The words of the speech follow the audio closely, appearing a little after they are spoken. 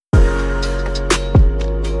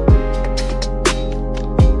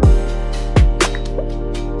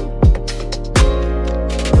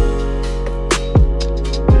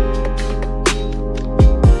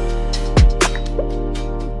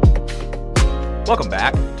Welcome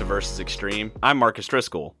back to Versus Extreme. I'm Marcus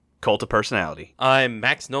Driscoll, Cult of Personality. I'm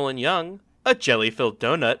Max Nolan Young, a jelly-filled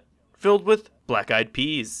donut filled with black-eyed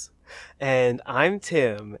peas. And I'm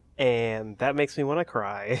Tim, and that makes me want to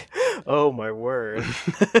cry. Oh my word.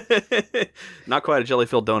 Not quite a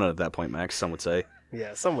jelly-filled donut at that point, Max, some would say.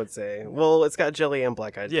 Yeah, some would say. Well, it's got jelly and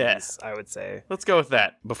black-eyed Yeah. peas, I would say. Let's go with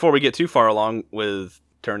that. Before we get too far along with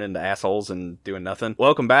turning into assholes and doing nothing,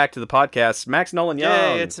 welcome back to the podcast, Max Nolan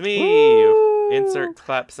Young. Yay, it's me. Woo! Insert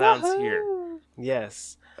clap sounds Woohoo! here.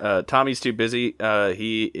 Yes. Tommy's too busy.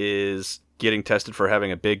 He is getting tested for having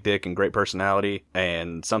a big dick and great personality,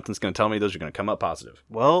 and something's going to tell me those are going to come up positive.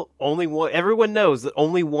 Well, only one. Everyone knows that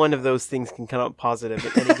only one of those things can come up positive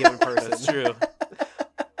at any given person. That's true.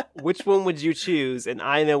 Which one would you choose? And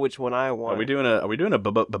I know which one I want. Are we doing a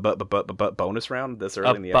bonus round this early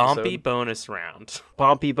A in the bumpy episode? bonus round.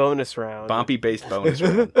 Bompy bonus round. Bompy-based bonus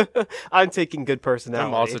round. I'm taking good personality.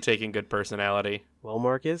 I'm also taking good personality. Well,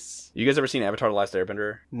 Marcus? You guys ever seen Avatar: The Last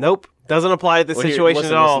Airbender? Nope. Doesn't apply to this Well, here, situation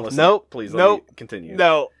listen, at all. listen. Nope. Please, let Nope. me continue.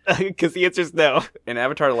 No. Because the answer's no. In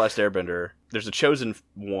Avatar: The Last Airbender, there's a chosen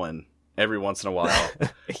one every once in a while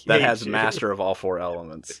that has master of all four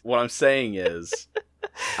elements. What I'm saying is,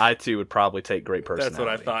 I too would probably take great personality.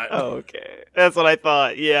 That's what I thought. Okay. That's what I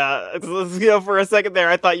thought. Yeah. For a second there,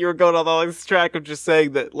 I thought you were going on this track of just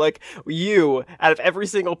saying that, like, you, out of every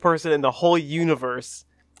single person in the whole universe,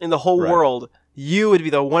 in the whole Right. world, you would be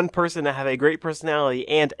the one person to have a great personality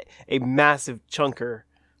and a massive chunker.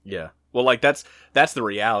 Yeah. Well, like that's the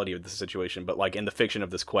reality of the situation, but like in the fiction of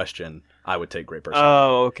this question, I would take great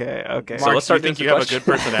personality. Oh, okay. Okay. So Mark, let's do you start think the you have a question.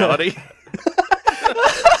 good personality?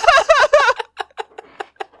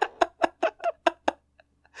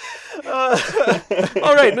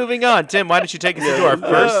 All right, moving on. Tim, why don't you take us into our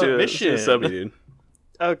first mission? Dude.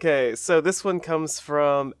 Okay, so this one comes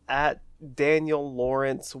from at Daniel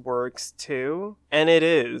Lawrence Works 2, and it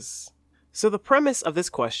is. So the premise of this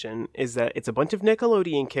question is that it's a bunch of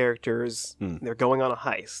Nickelodeon characters, they're going on a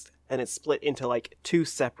heist, and it's split into like two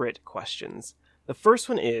separate questions. The first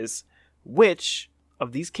one is, which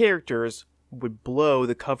of these characters would blow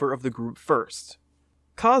the cover of the group first?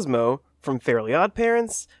 Cosmo from Fairly Odd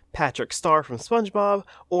Parents, Patrick Star from SpongeBob,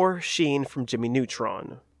 or Sheen from Jimmy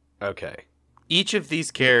Neutron? Okay. Each of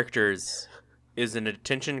these characters is an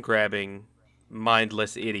attention-grabbing,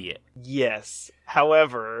 mindless idiot. Yes.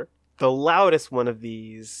 However, the loudest one of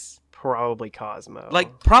these, probably Cosmo.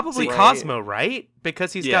 Like, probably Right. Cosmo, right?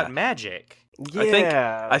 Because he's Yeah. got magic.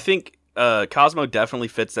 yeah. I think Cosmo definitely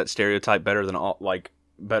fits that stereotype better than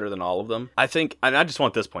all of them. I think, and I just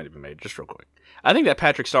want this point to be made, just real quick. I think that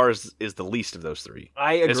Patrick Star is the least of those three,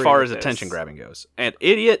 I agree as far with as this. attention grabbing goes. And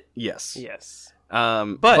idiot, yes. Yes.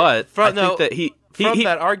 But I from, think that he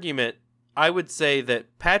that argument, I would say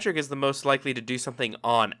that Patrick is the most likely to do something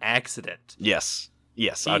on accident. yes,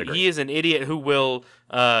 I'd agree. He is an idiot who will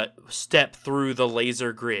step through the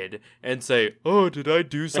laser grid and say, "Oh, did I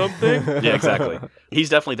do something?" Yeah, exactly. He's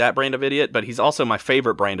definitely that brand of idiot, but he's also my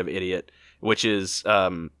favorite brand of idiot, which is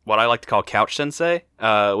what I like to call couch sensei,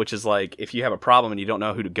 which is like if you have a problem and you don't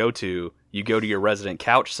know who to go to, you go to your resident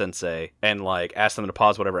couch sensei and like ask them to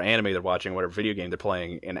pause whatever anime they're watching, whatever video game they're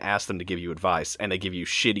playing, and ask them to give you advice. And they give you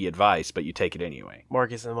shitty advice, but you take it anyway.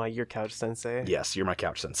 Marcus, am I your couch sensei? Yes, you're my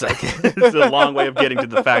couch sensei. It's a long way of getting to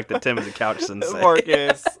the fact that Tim is a couch sensei.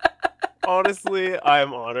 Marcus, honestly,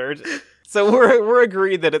 I'm honored. So we're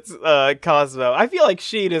agreed that it's Cosmo. I feel like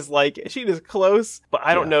Sheen is close, but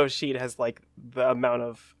I don't know if Sheen has like the amount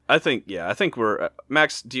of. I think we're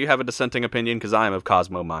Max. Do you have a dissenting opinion? Because I am of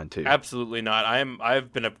Cosmo mind too. Absolutely not.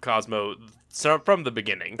 I've been a Cosmo from the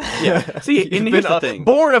beginning. Yeah. See, and You've here's been the thing.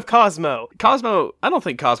 born of Cosmo. Cosmo, I don't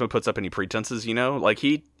think Cosmo puts up any pretenses, you know? Like,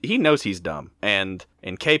 he knows he's dumb and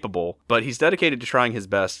incapable, but he's dedicated to trying his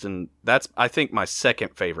best, and that's, I think, my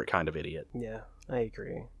second favorite kind of idiot. Yeah, I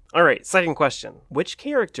agree. All right, second question. Which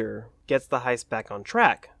character gets the heist back on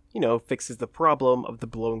track? You know, fixes the problem of the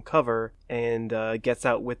blown cover and gets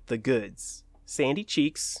out with the goods? Sandy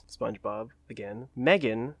Cheeks, SpongeBob, again,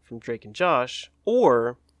 Megan from Drake and Josh,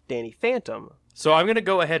 or Danny Phantom? So I'm going to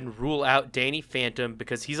go ahead and rule out Danny Phantom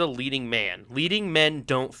because he's a leading man. Leading men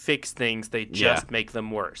don't fix things, they just make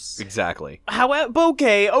them worse. Exactly. However,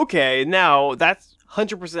 okay, now that's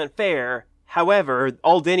 100% fair. However,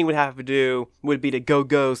 all Danny would have to do would be to go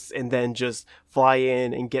ghost and then just fly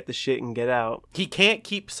in and get the shit and get out. He can't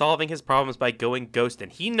keep solving his problems by going ghost,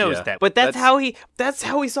 and he knows Yeah. that. But that's how he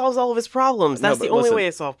solves all of his problems. No, That's but the only listen, way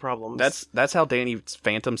to solve problems. That's how Danny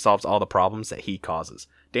Phantom solves all the problems that he causes.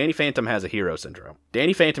 Danny Phantom has a hero syndrome.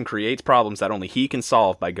 Danny Phantom creates problems that only he can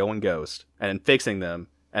solve by going ghost and then fixing them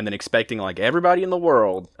and then expecting like everybody in the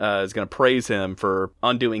world is going to praise him for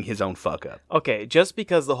undoing his own fuck up. Okay, just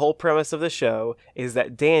because the whole premise of the show is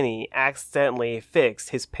that Danny accidentally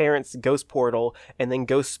fixed his parents' ghost portal, and then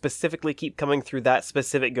ghosts specifically keep coming through that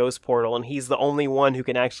specific ghost portal, and he's the only one who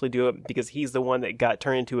can actually do it because he's the one that got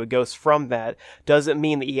turned into a ghost from that, doesn't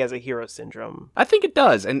mean that he has a hero syndrome. I think it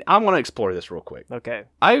does, and I want to explore this real quick. Okay.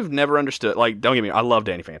 I've never understood, like, don't get me, I love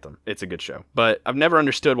Danny Phantom. It's a good show. But I've never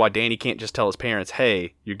understood why Danny can't just tell his parents,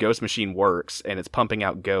 hey, your ghost machine works and it's pumping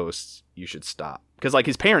out ghosts. You should stop. Because, like,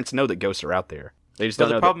 his parents know that ghosts are out there. They just don't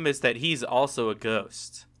know. The problem is that he's also a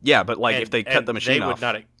ghost. Yeah, but, like, if they cut the machine off.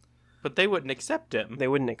 But they wouldn't accept him. They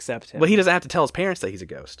wouldn't accept him. Well, he doesn't have to tell his parents that he's a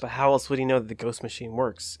ghost. But how else would he know that the ghost machine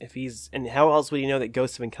works? And how else would he know that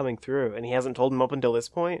ghosts have been coming through and he hasn't told them up until this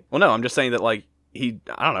point? Well, no, I'm just saying that, like,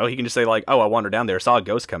 I don't know, he can just say, like, oh, I wandered down there, saw a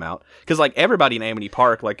ghost come out. Because, like, everybody in Amity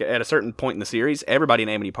Park, like, at a certain point in the series, everybody in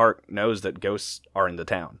Amity Park knows that ghosts are in the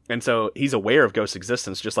town. And so he's aware of ghosts'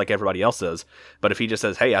 existence just like everybody else is. But if he just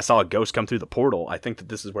says, hey, I saw a ghost come through the portal, I think that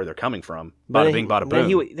this is where they're coming from. Bada bing, bada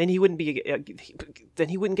boom. Then he wouldn't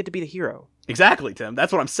get to be the hero. Exactly, Tim.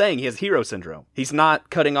 That's what I'm saying. He has hero syndrome. He's not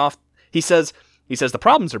cutting off. He says the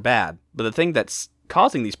problems are bad, but the thing that's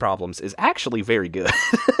causing these problems is actually very good.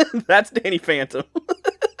 That's Danny Phantom.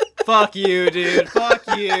 Fuck you, dude. Fuck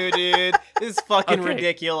you, dude. This is fucking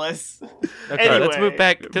ridiculous. Okay, anyway, let's move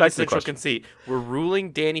back to the central conceit. We're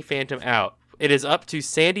ruling Danny Phantom out. It is up to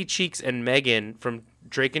Sandy Cheeks and Megan from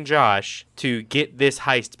Drake and Josh to get this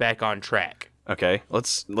heist back on track. Okay,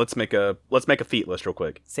 let's make a feat list real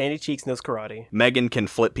quick. Sandy Cheeks knows karate. Megan can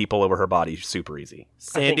flip people over her body super easy.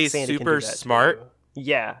 Sandy's super smart. Too.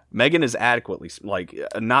 Yeah. Megan is adequately, like,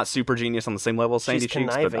 not super genius on the same level as Sandy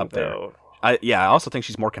Cheeks, but up there. Though. I also think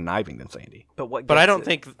she's more conniving than Sandy. But I don't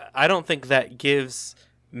think that gives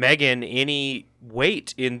Megan any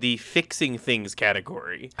weight in the fixing things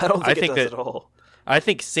category. I don't think it does at all. I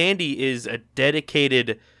think Sandy is a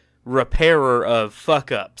dedicated repairer of fuck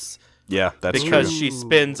ups. Yeah, that's true. Because she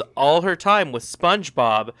spends all her time with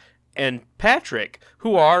SpongeBob and Patrick,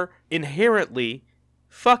 who are inherently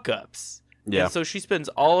fuck ups. Yeah. And so she spends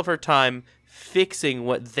all of her time fixing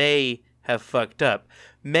what they have fucked up.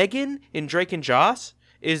 Megan in Drake and Josh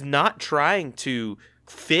is not trying to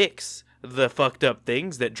fix the fucked up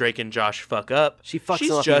things that Drake and Josh fuck up. She fucks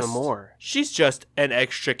them up even more. She's just an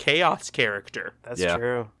extra chaos character. That's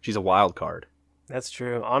true. She's a wild card. That's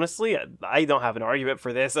true. Honestly, I don't have an argument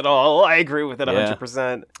for this at all. I agree with it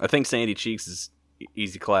 100%. I think Sandy Cheeks is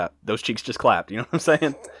easy clap. Those cheeks just clapped. You know what I'm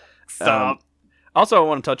saying? Stop. Also, I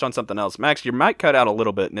want to touch on something else. Max, your mic cut out a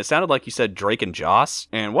little bit, and it sounded like you said Drake and Joss.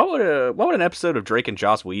 And what would an episode of Drake and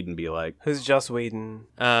Joss Whedon be like? Who's Joss Whedon?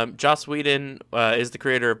 Joss Whedon is the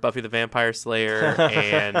creator of Buffy the Vampire Slayer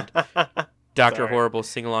and Dr. Horrible's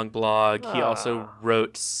sing-along blog. He also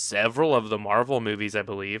wrote several of the Marvel movies, I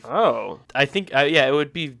believe. Oh. I think, it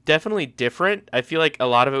would be definitely different. I feel like a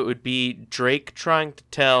lot of it would be Drake trying to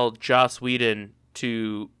tell Joss Whedon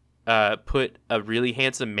to put a really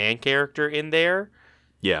handsome man character in there.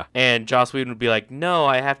 Yeah. And Joss Whedon would be like, no,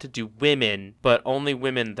 I have to do women, but only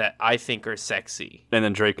women that I think are sexy. And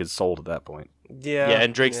then Drake is sold at that point. Yeah. Yeah,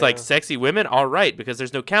 and Drake's like, sexy women? All right, because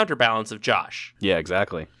there's no counterbalance of Josh. Yeah,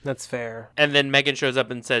 exactly. That's fair. And then Megan shows up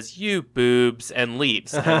and says, you boobs, and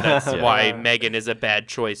leaves. And that's why Megan is a bad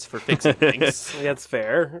choice for fixing things. That's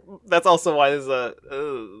fair. That's also why there's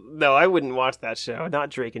no, I wouldn't watch that show.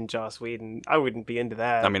 Not Drake and Joss Whedon. I wouldn't be into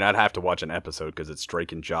that. I mean, I'd have to watch an episode because it's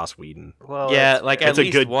Drake and Joss Whedon. Well, yeah, like at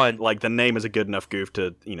least one. Like, the name is a good enough goof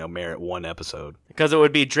to, merit one episode. Because it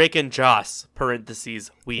would be Drake and Joss,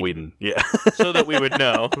 parentheses, Whedon. Yeah. So that we would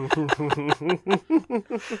know.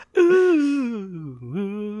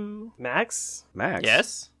 Max?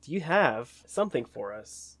 Yes? Do you have something for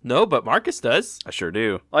us? No, but Marcus does. I sure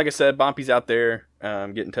do. Like I said, Bompy's out there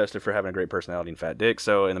getting tested for having a great personality and fat dick.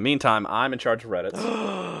 So in the meantime, I'm in charge of Reddit.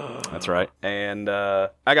 That's right. And I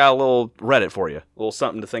got a little Reddit for you. A little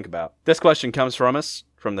something to think about. This question comes from us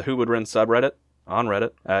from the Who Would Win subreddit on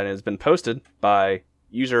Reddit. And it has been posted by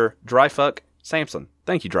user DryFuckSamson.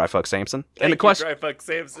 Thank you, DryFuck Samson. Thank you, DryFuck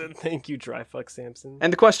Samson. Thank you, DryFuck Samson.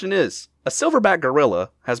 And the question is, a silverback gorilla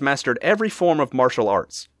has mastered every form of martial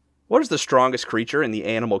arts. What is the strongest creature in the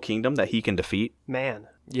animal kingdom that he can defeat? Man.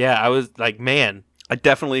 Yeah, I was like, man. I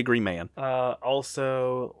definitely agree, man.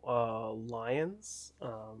 Also, lions.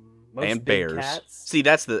 Most and big bears. Cats. See,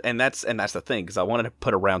 that's the thing, because I wanted to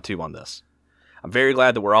put a round 2 on this. I'm very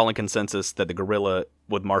glad that we're all in consensus that the gorilla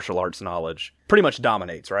with martial arts knowledge pretty much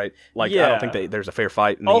dominates, right? Like, I don't think there's a fair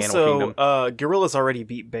fight in the animal kingdom. Also, gorillas already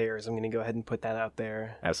beat bears. I'm going to go ahead and put that out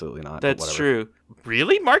there. Absolutely not. That's true.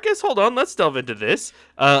 Really, Marcus? Hold on. Let's delve into this.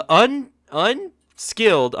 Unbeaten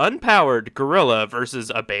skilled, unpowered gorilla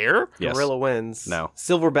versus a bear? Yes. Gorilla wins. No.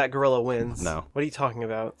 Silverback gorilla wins. No. What are you talking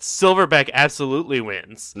about? Silverback absolutely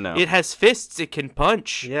wins. No. It has fists, it can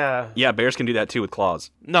punch. Yeah. Yeah, bears can do that too with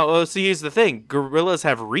claws. No, see, here's the thing. Gorillas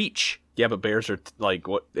have reach. Yeah, but bears are like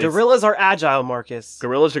what? Gorillas are agile, Marcus.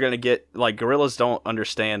 Gorillas are gonna get like gorillas don't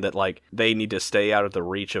understand that like they need to stay out of the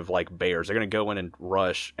reach of like bears. They're gonna go in and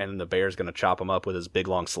rush, and then the bear's gonna chop them up with his big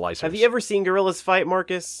long slicers. Have you ever seen gorillas fight,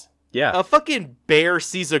 Marcus? Yeah. A fucking bear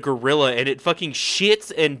sees a gorilla and it fucking shits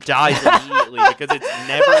and dies immediately because it's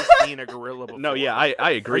never seen a gorilla before. No, yeah,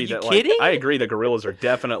 I agree Are you that kidding? like I agree that gorillas are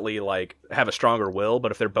definitely like have a stronger will,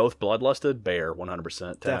 but if they're both bloodlusted, bear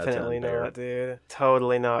 100%. Definitely bear. not, dude.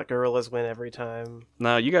 Totally not. Gorillas win every time.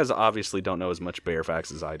 No, you guys obviously don't know as much bear facts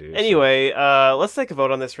as I do. so- Anyway, let's take a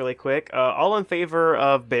vote on this really quick. All in favor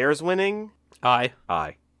of bears winning? I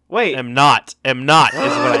Aye. Wait. am not is what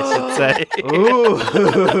I should say.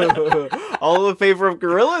 Ooh. All in favor of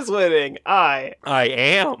gorillas winning? Aye. I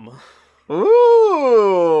am.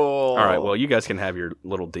 Ooh. All right, well, you guys can have your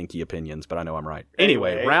little dinky opinions, but I know I'm right.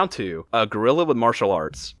 Anyway, Anyway. round 2. A gorilla with martial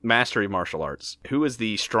arts, mastery of martial arts. Who is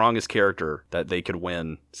the strongest character that they could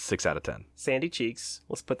win 6 out of 10? Sandy Cheeks.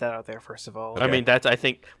 Let's put that out there first of all. Okay. I mean, that's, I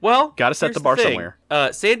think, well, Gotta set here's the bar thing.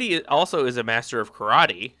 somewhere. Sandy also is a master of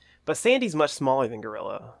karate. But Sandy's much smaller than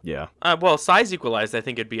Gorilla. Yeah. Well, size equalized, I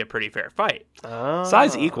think it'd be a pretty fair fight.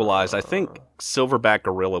 Size equalized, I think silverback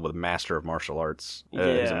gorilla with master of martial arts, who's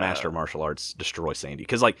a Yeah. master of martial arts, destroy Sandy.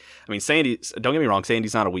 Because, like, I mean, Sandy, don't get me wrong,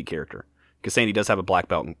 Sandy's not a weak character. Because Sandy does have a black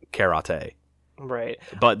belt in karate. Right.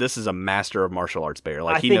 But this is a master of martial arts bear.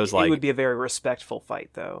 Like, I he think knows, it like, would be a very respectful fight,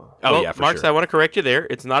 though. oh, Well, yeah, for Marks, sure. I want to correct you there.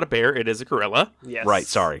 It's not a bear, it is a gorilla. Yes. Right,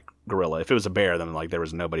 sorry, gorilla. If it was a bear, then, like, there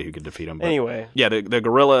was nobody who could defeat him. But, Anyway. yeah, the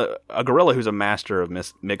gorilla, a gorilla who's a master of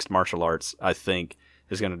mixed martial arts, I think,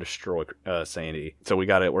 is going to destroy Sandy. So we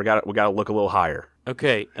got to look a little higher.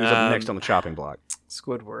 Okay. Who's up next on the chopping block?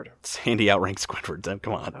 Squidward. Sandy outranks Squidward. Then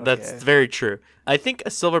come on. That's Okay. very true. I think a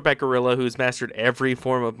silverback gorilla who's mastered every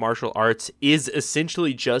form of martial arts is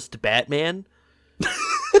essentially just Batman.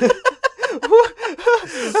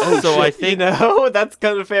 So I think You know, that's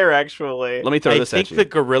kind of fair, actually. Let me throw I this think at you. the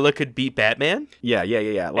gorilla could beat Batman. Yeah.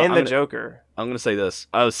 And the Joker. I'm going to say this.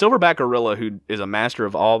 A silverback gorilla who is a master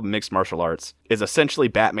of all mixed martial arts is essentially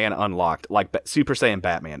Batman unlocked, like Super Saiyan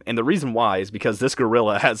Batman. And the reason why is because this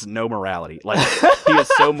gorilla has no morality. Like, he is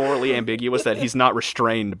so morally ambiguous that he's not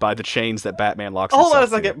restrained by the chains that Batman locks Hold on a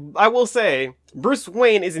himself to. second. I will say, Bruce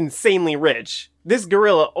Wayne is insanely rich. This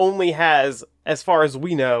gorilla only has, as far as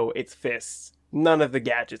we know, its fists. None of the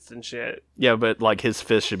gadgets and shit. Yeah, but, like, his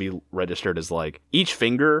fist should be registered as, like, each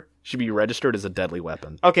finger should be registered as a deadly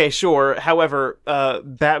weapon. Okay, sure. However,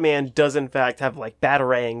 Batman does in fact have like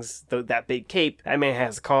batarangs, that big cape. Batman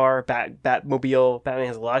has a car, Batmobile. Batman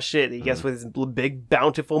has a lot of shit that he gets with his big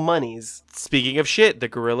bountiful monies. Speaking of shit, the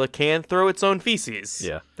gorilla can throw its own feces.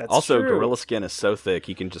 Yeah. That's also, true. gorilla skin is so thick,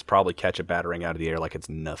 he can just probably catch a batarang out of the air like it's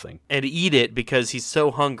nothing. And eat it because he's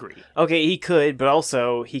so hungry. Okay, he could, but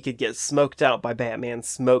also he could get smoked out by Batman's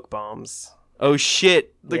smoke bombs. Oh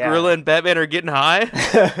shit, the Yeah. gorilla and Batman are getting high?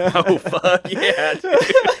 Oh, fuck yeah, dude.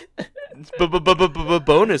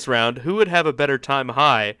 Bonus round, who would have a better time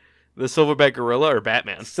high? The silverback gorilla or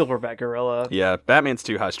Batman? Silverback gorilla. Yeah, Batman's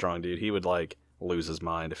too high strung, dude. He would, like, lose his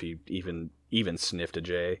mind if he even sniffed a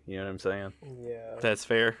J. You know what I'm saying? Yeah. That's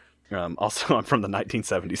fair. Also, I'm from the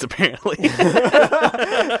 1970s, apparently.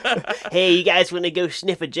 Hey, you guys want to go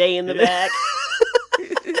sniff a J in the back?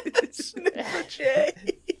 Sniff a J.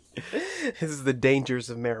 This is the dangers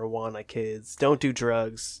of marijuana, kids. Don't do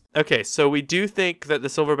drugs. Okay, so we do think that the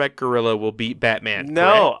silverback gorilla will beat Batman.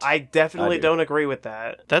 No, correct? I definitely I do. don't agree with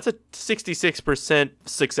that. That's a 66%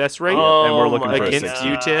 success rate. and we're looking my for a against 60.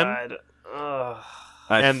 you, Tim. God. Ugh.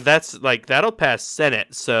 And that's like that'll pass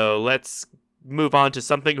Senate. So let's move on to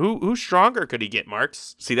something. Who's stronger could he get,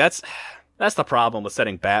 Marks? See, that's the problem with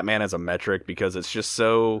setting Batman as a metric because it's just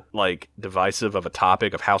so, like, divisive of a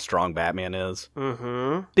topic of how strong Batman is.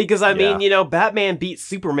 Mm-hmm. Because, I mean, Yeah. you know, Batman beat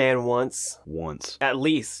Superman once. At At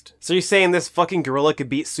least. So you're saying this fucking gorilla could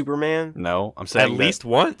beat Superman? No, I'm saying At least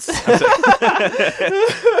once.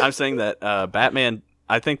 I'm saying that Batman.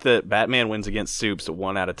 I think that Batman wins against Supes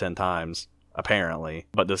 1 out of 10 times, apparently.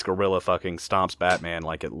 But this gorilla fucking stomps Batman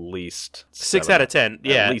like at least 6 7 out of 10.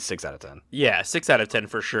 Yeah. At least 6 out of 10. Yeah, 6 out of 10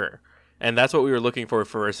 for sure. And that's what we were looking for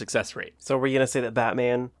a success rate. So are we going to say that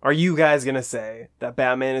Batman... Are you guys going to say that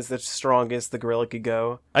Batman is the strongest the gorilla could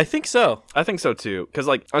go? I think so. I think so too, because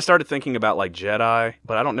like I started thinking about like Jedi,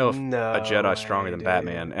 but I don't know if No a Jedi's stronger way, than dude.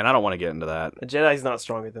 Batman, and I don't want to get into that. A Jedi's not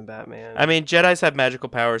stronger than Batman. I mean, Jedis have magical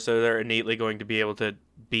powers, so they're innately going to be able to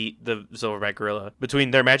beat the Silverback Gorilla.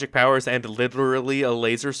 Between their magic powers and literally a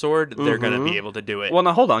laser sword, they're going to be able to do it. Well,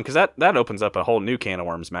 now hold on, because that opens up a whole new can of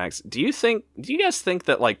worms, Max. Do you guys think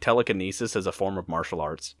that like telekinesis is a form of martial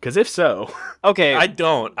arts? Because if so, Okay. I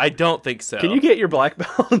don't think so. can you get your black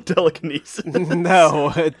belt in telekinesis?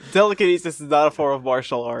 No, telekinesis is not a form of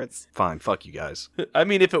martial arts. Fine, fuck you guys. I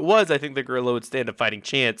mean, if it was, I think the gorilla would stand a fighting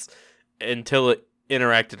chance until it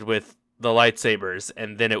interacted with the lightsabers,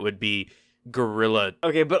 and then it would be gorilla.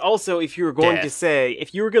 Okay, but also if you were going to Death. say,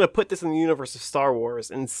 if you were going to put this in the universe of Star Wars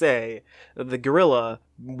and say that the gorilla,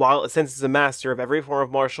 since it's a master of every form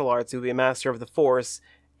of martial arts, it would be a master of the Force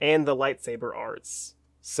and the lightsaber arts.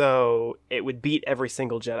 So it would beat every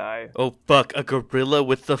single Jedi. Oh fuck, a gorilla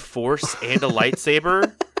with the Force and a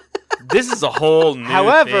lightsaber? This is a whole new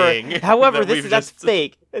thing. However, that that's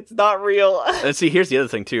fake. It's not real. And see, here's the other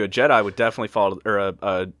thing too. A Jedi would definitely fall, or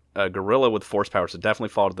a gorilla with force powers would definitely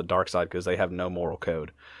fall to the dark side because they have no moral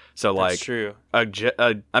code. So like, That's true.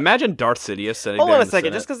 Imagine Darth Sidious sitting Hold there on in a the second.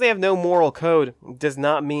 Senate. Just because they have no moral code does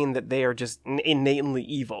not mean that they are just innately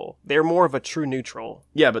evil. They're more of a true neutral.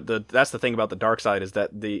 Yeah, but that's the thing about the dark side is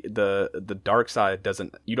that the dark side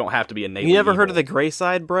doesn't. You don't have to be innately. You never heard evil. of the gray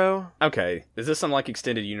side, bro? Okay, is this some like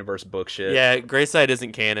extended universe book shit? Yeah, Greyside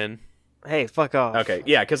isn't canon. Hey, fuck off. Okay,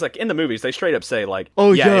 yeah, because like in the movies they straight up say like,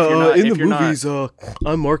 Oh yeah, if you're not, in if the you're movies, not,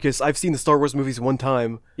 I'm Marcus. I've seen the Star Wars movies one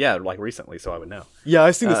time. yeah, like recently, so I would know. Yeah,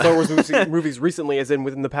 I've seen the Star Wars movies recently, as in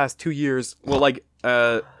within the past 2 years. Well, like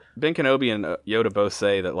Ben Kenobi and Yoda both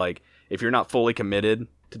say that like if you're not fully committed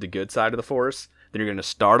to the good side of the Force, then you're going to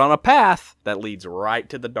start on a path that leads right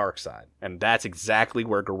to the dark side, and that's exactly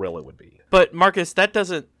where Gorilla would be. But Marcus, that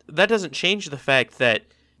doesn't change the fact that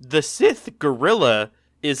the Sith gorilla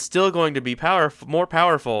is still going to be more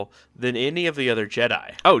powerful than any of the other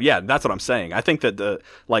Jedi. Oh yeah, that's what I'm saying. I think that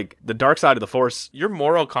the dark side of the Force. Your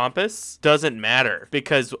moral compass doesn't matter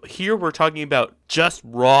because here we're talking about just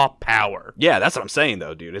raw power. Yeah, that's what I'm saying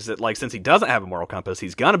though, dude. Is that like since he doesn't have a moral compass,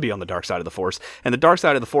 he's gonna be on the dark side of the Force, and the dark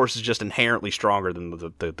side of the Force is just inherently stronger than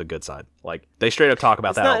the good side. Like they straight up talk about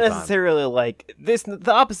It's that all not the time. necessarily like this.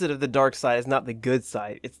 The opposite of the dark side is not the good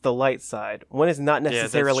side. It's the light side. One is not that's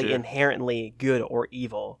necessarily true. inherently good or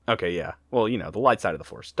evil. Okay, yeah. Well, you know, the light side of the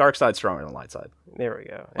Force. Dark side's stronger than the light side. There we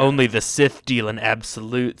go. Only the Sith deal in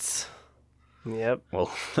absolutes. Yep.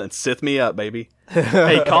 Well, then Sith me up, baby.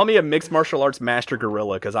 Hey, call me a mixed martial arts master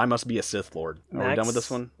gorilla because I must be a Sith Lord. Are we Max? done with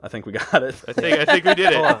this one? I think we got it. I think we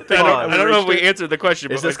did it. Hold on, hold on. I don't know if we answered the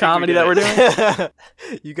question. Is but I this think we comedy did that it.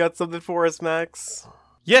 we're doing? You got something for us, Max?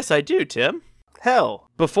 Yes, I do, Tim. Hell.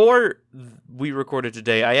 Before we recorded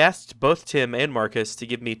today, I asked both Tim and Marcus to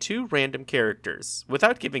give me 2 random characters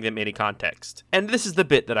without giving them any context. And this is the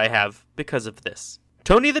bit that I have because of this.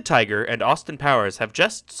 Tony the Tiger and Austin Powers have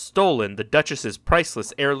just stolen the Duchess's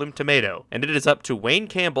priceless heirloom tomato, and it is up to Wayne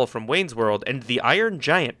Campbell from Wayne's World and the Iron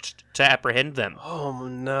Giant to apprehend them. Oh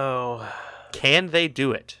no. Can they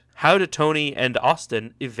do it? How do Tony and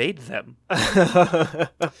Austin evade them?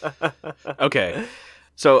 Okay.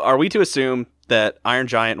 So are we to assume that Iron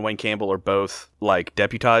Giant and Wayne Campbell are both like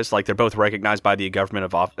deputized, like they're both recognized by the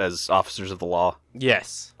government as officers of the law?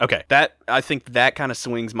 Yes. Okay, I think that kind of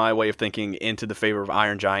swings my way of thinking into the favor of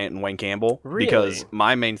Iron Giant and Wayne Campbell. Really? Because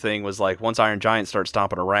my main thing was like once Iron Giant starts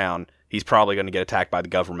stomping around, he's probably going to get attacked by the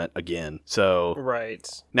government again. So Right.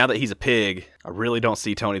 now that he's a pig, I really don't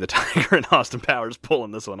see Tony the Tiger and Austin Powers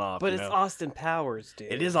pulling this one off. But you it's know? Austin Powers,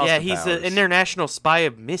 dude. It is Austin Yeah, he's Powers. an international spy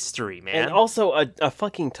of mystery, man. And also a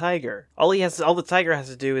fucking tiger. All the tiger has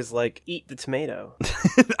to do is like eat the tomato.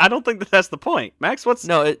 I don't think that's the point. Max, what's...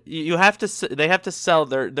 No, you have to. They have to sell.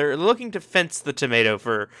 They're looking to fence the tomato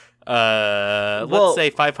for Well- let's say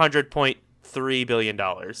 $500.3 billion.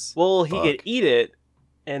 Well, he Fuck. could eat it,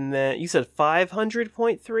 and then you said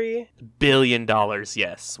 500.3. $billion,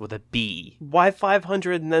 yes, with a B. Why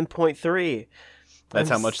 500 and then 0.3? That's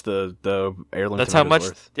I'm how much the heirloom That's how much. tomato's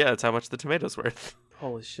worth. Yeah, that's how much the tomato's worth.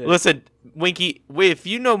 Holy shit! Listen, Winky, if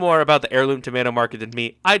you know more about the heirloom tomato market than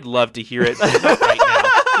me, I'd love to hear it right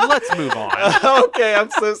now. Let's move on. Okay, I'm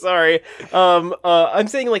so sorry. I'm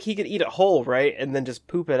saying like he could eat it whole, right, and then just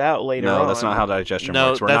poop it out later on. No, that's not how digestion No,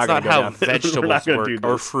 works. We're that's not, not gonna how go down- we're not vegetables gonna work do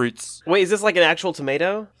or this. fruits. Wait, is this like an actual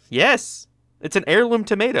tomato? Yes, it's an heirloom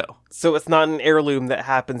tomato. So it's not an heirloom that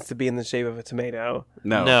happens to be in the shape of a tomato.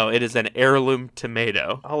 No. it is an heirloom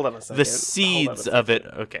tomato. Hold on a second. The seeds of it.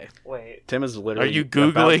 Okay. Wait. Tim is literally Are you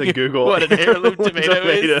about to Googling Google what an heirloom tomato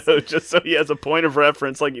is? just so he has a point of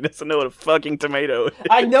reference, like he doesn't know what a fucking tomato is.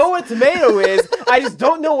 I know what a tomato is. I just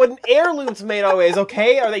don't know what an heirloom tomato is.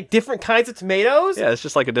 Okay, are they different kinds of tomatoes? Yeah, it's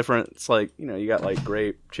just like a different. It's like you got like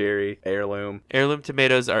grape, cherry, heirloom. Heirloom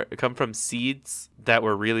tomatoes come from seeds that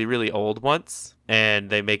were really, really old once. Giants, and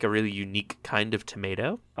they make a really unique kind of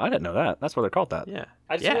tomato. I didn't know that. That's why they're called that. Yeah.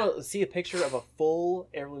 I just want to see a picture of a full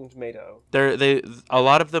heirloom tomato. A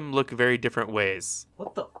lot of them look very different ways.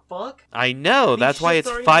 What the fuck? I know. That's why it's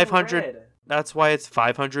 500. Red. That's why it's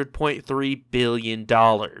 $500.3 billion.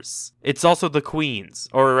 It's also the queens,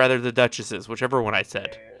 or rather the duchesses, whichever one I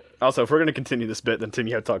said. Also, if we're going to continue this bit, then Tim,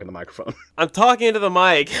 you have to talk in the microphone. I'm talking into the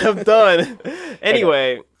mic. I'm done.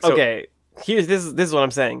 Anyway, Okay. So, this is what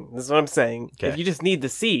I'm saying. This is what I'm saying. Okay. If you just need the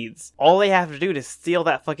seeds, all they have to do to steal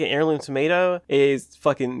that fucking heirloom tomato is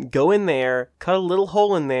fucking go in there, cut a little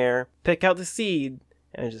hole in there, pick out the seed,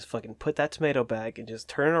 and just fucking put that tomato back and just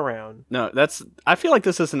turn it around. No, I feel like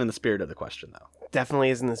this isn't in the spirit of the question, though. Definitely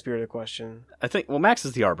isn't the spirit of the question. I think, well, Max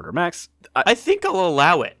is the arbiter. Max, I think I'll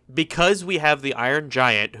allow it because we have the Iron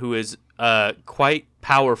Giant, who is quite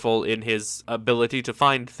powerful in his ability to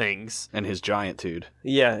find things, and his giant-tude.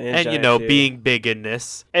 Yeah, and giant too. being big in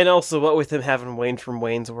this. And also, what with him having Wayne from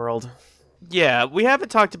Wayne's World. Yeah, we haven't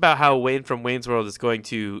talked about how Wayne from Wayne's World is going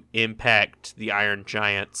to impact the Iron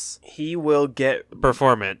Giant's He will get...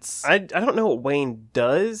 performance. I don't know what Wayne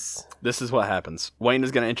does. This is what happens. Wayne is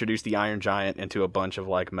going to introduce the Iron Giant into a bunch of,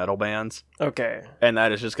 like, metal bands, Okay. and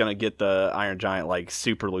that is just going to get the Iron Giant, like,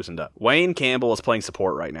 super loosened up. Wayne Campbell is playing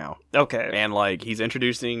support right now, Okay. and, like, he's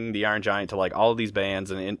introducing the Iron Giant to, like, all of these bands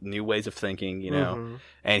and new ways of thinking, you know? Mhm.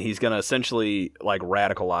 And he's going to essentially, like,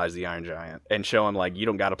 radicalize the Iron Giant and show him, like, you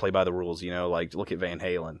don't got to play by the rules, you know? Like, look at Van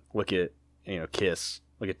Halen. Look at, you know, Kiss.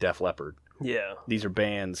 Look at Def Leppard. Yeah. These are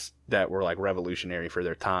bands that were, like, revolutionary for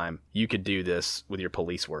their time. You could do this with your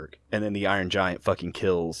police work. And then the Iron Giant fucking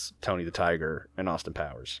kills Tony the Tiger and Austin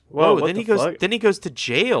Powers. Whoa, then he goes. Then he goes to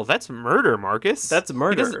jail. That's murder, Marcus. That's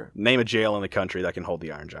murder. Name a jail in the country that can hold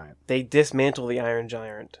the Iron Giant. They dismantle the Iron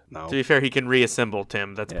Giant. No. To be fair, he can reassemble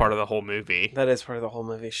Tim. That's Yeah. part of the whole movie. That is part of the whole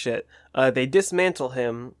movie. Shit. They dismantle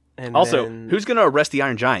him, and Also, then... who's going to arrest the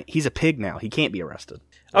Iron Giant? He's a pig now. He can't be arrested.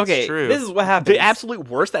 That's okay, true. this is what happens. The absolute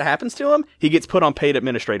worst that happens to him, he gets put on paid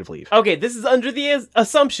administrative leave. Okay, this is under the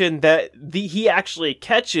assumption that he actually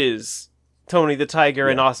catches Tony the Tiger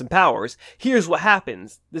and Austin Powers. Here's what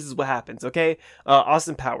happens. This is what happens, okay?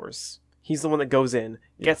 Austin Powers, he's the one that goes in,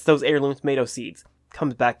 gets those heirloom tomato seeds,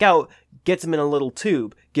 comes back out, gets them in a little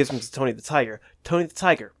tube, gives them to Tony the Tiger. Tony the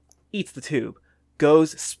Tiger eats the tube,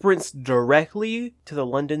 sprints directly to the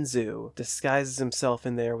London Zoo, disguises himself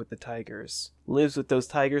in there with the tigers, lives with those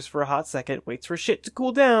tigers for a hot second, waits for shit to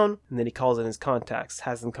cool down, and then he calls in his contacts,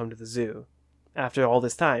 has them come to the zoo. After all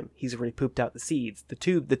this time, he's already pooped out the seeds, the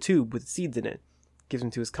tube with the seeds in it. Gives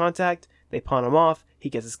them to his contact, they pawn him off, he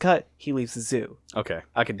gets his cut, he leaves the zoo. Okay,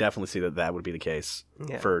 I could definitely see that would be the case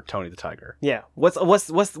for Tony the Tiger. Yeah. What's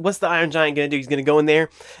the Iron Giant gonna do? He's gonna go in there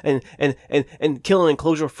and kill an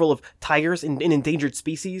enclosure full of tigers and endangered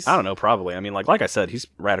species? I don't know, probably. I mean, like I said, he's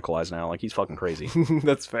radicalized now. Like, he's fucking crazy.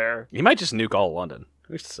 That's fair. He might just nuke all of London.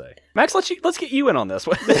 Who's to say? Max, let's get you in on this.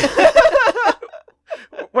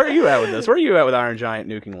 Where are you at with this? Where are you at with Iron Giant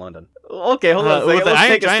nuking London? Okay, hold on a second. With the Let's Iron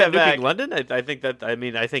take a Giant step back. nuking London,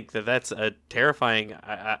 I think that's a terrifying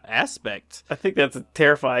aspect. I think that's a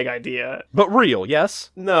terrifying idea. But real,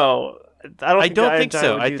 yes? No, I don't think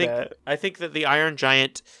so. I think I think that the Iron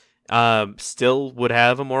Giant still would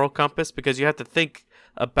have a moral compass, because you have to think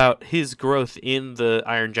about his growth in the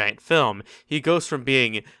Iron Giant film. He goes from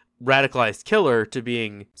being radicalized killer to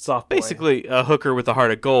being soft boy. basically a hooker with a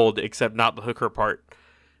heart of gold, except not the hooker part.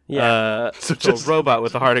 Yeah. So just a robot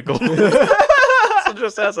with a heart of gold. So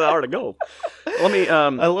just has a heart of gold. Let me.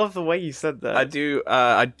 I love the way you said that. I do.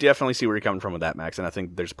 I definitely see where you're coming from with that, Max, and I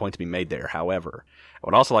think there's a point to be made there. However, I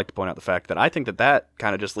would also like to point out the fact that I think that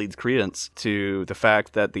kind of just leads credence to the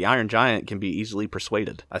fact that the Iron Giant can be easily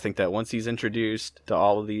persuaded. I think that once he's introduced to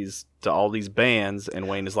all of these bands, and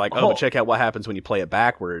Wayne is like, but check out what happens when you play it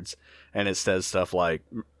backwards, and it says stuff like,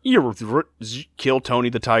 kill Tony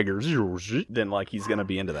the Tiger, then like he's gonna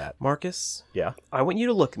be into that. Marcus, Yeah. I want you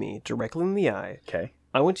to look me directly in the eye. Okay.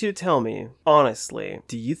 I want you to tell me, honestly,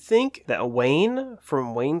 do you think that Wayne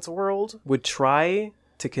from Wayne's World would try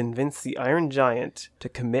to convince the Iron Giant to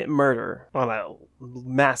commit murder on a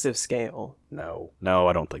massive scale? No,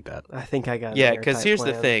 I don't think that. I think I got it. Yeah, because here's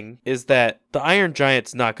the thing, is that the Iron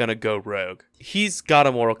Giant's not going to go rogue. He's got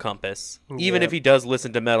a moral compass, even Yeah. if he does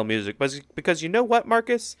listen to metal music. Because you know what,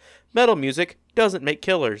 Marcus? Metal music doesn't make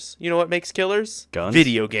killers. You know what makes killers? Guns?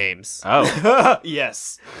 Video games. Oh,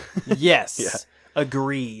 Yes. Yes. Yeah.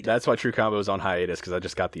 Agreed. that's why True Combo is on hiatus, because I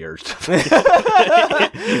just got the urge to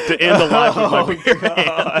end the life with my bare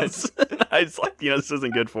hands. I was like, this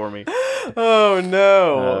isn't good for me. Oh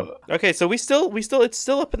no. Okay, so we still it's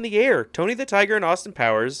still up in the air. Tony the Tiger and Austin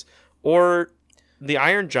Powers, or the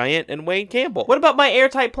Iron Giant and Wayne Campbell. What about my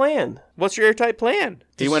airtight plan? What's your airtight plan?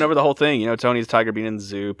 He went over the whole thing. You know, Tony's tiger being in the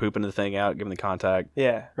zoo, pooping the thing out, giving the contact.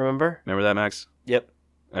 Yeah, remember? Remember that, Max? Yep.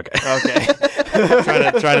 Okay. Okay.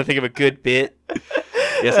 trying to think of a good bit.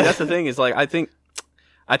 Yeah, see, that's the thing is, like, I think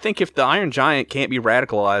if the Iron Giant can't be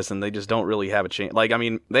radicalized, then they just don't really have a chance. Like, I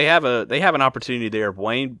mean, they have an opportunity there of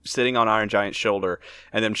Wayne sitting on Iron Giant's shoulder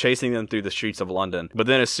and them chasing them through the streets of London. But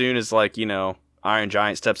then as soon as, like, you know, Iron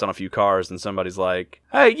Giant steps on a few cars and somebody's like,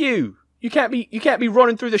 "Hey, you can't be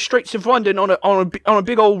running through the streets of London on a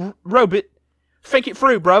big old robot. Think it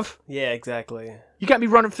through, bruv. Yeah, exactly. You can't be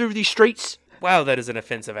running through these streets." Wow, that is an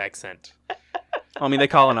offensive accent. I mean, they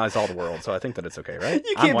colonized all the world, so I think that it's okay, right?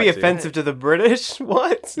 You can't be offensive to the British.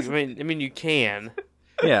 What? I mean, you can.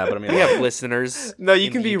 Yeah, but I mean, We have listeners. No, you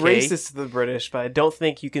in can the be UK. racist to the British, but I don't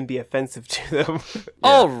think you can be offensive to them.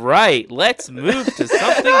 All right, let's move to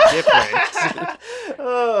something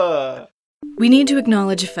different. We need to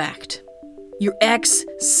acknowledge a fact. Your ex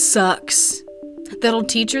sucks. That old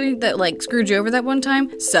teacher that, like, screwed you over that one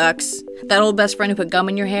time sucks. That old best friend who put gum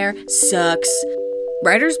in your hair sucks.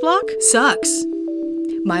 Writer's block sucks.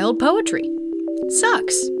 My old poetry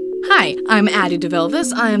sucks. Hi, I'm Addie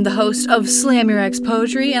DeVelvis. I am the host of Slam Your Ex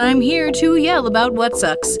Poetry, and I'm here to yell about what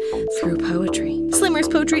sucks through poetry. Slam Your Ex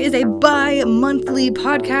Poetry is a bi-monthly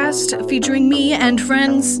podcast featuring me and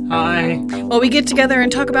friends. Hi. While we get together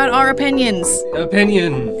and talk about our opinions.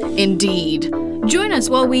 Opinion. Indeed. Join us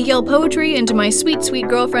while we yell poetry into my sweet, sweet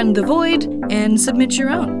girlfriend, The Void, and submit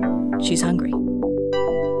your own. She's hungry.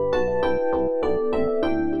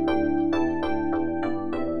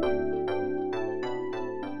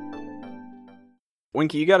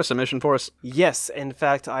 Winky, you got a submission for us? Yes, in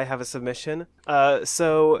fact, I have a submission.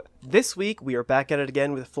 So this week we are back at it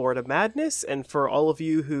again with Florida Madness, and for all of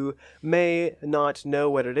you who may not know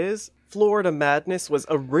what it is, Florida Madness was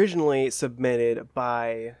originally submitted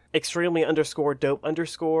by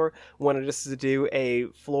extremely_dope_ wanted us to do a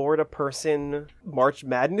Florida person March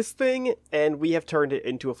Madness thing, and we have turned it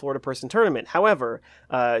into a Florida person tournament. However,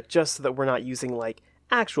 just so that we're not using, like,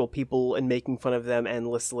 actual people and making fun of them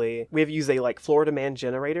endlessly, we have used a, like, Florida man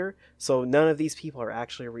generator, so none of these people are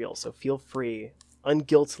actually real, so feel free,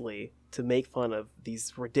 unguiltily, to make fun of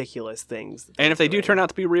these ridiculous things. And if they do turn out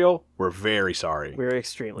to be real, we're very sorry. We're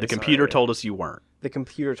extremely The computer sorry. told us you weren't. The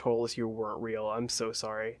computer told us you weren't real. I'm so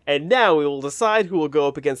sorry. And now we will decide who will go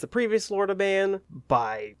up against the previous Florida man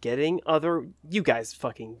by getting other... You guys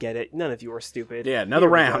fucking get it. None of you are stupid. Yeah, another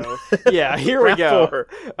Here we round. go. Yeah, here we Round go. 4.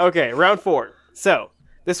 Okay, round 4. So,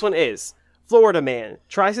 this one is... Florida man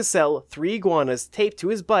tries to sell 3 iguanas taped to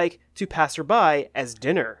his bike to passerby as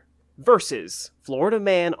dinner. Versus Florida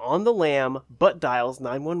man on the lam but dials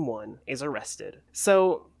 911 is arrested.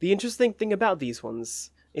 So, the interesting thing about these ones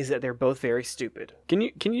is that they're both very stupid. Can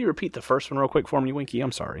you repeat the first one real quick for me, Winky?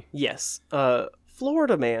 I'm sorry. Yes.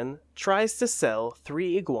 Florida man tries to sell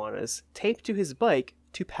 3 iguanas taped to his bike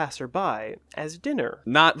to passerby as dinner.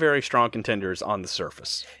 Not very strong contenders on the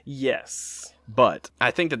surface. Yes. But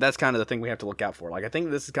I think that that's kind of the thing we have to look out for. Like, I think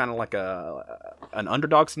this is kind of like an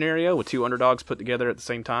underdog scenario with 2 underdogs put together at the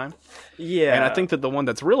same time. Yeah. And I think that the one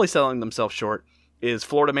that's really selling themselves short is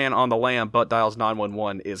Florida man on the lam but dials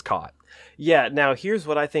 911 is caught. Yeah, now here's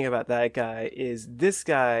what I think about that guy is this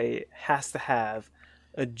guy has to have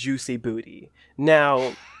a juicy booty.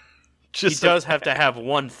 Now, He does have to have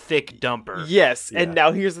one thick dumper. yes, Yeah. and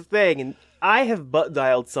now here's the thing, and I have butt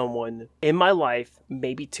dialed someone in my life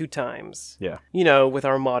maybe 2 times. Yeah. You know, with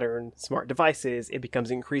our modern smart devices, it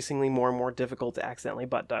becomes increasingly more and more difficult to accidentally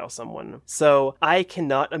butt dial someone. So I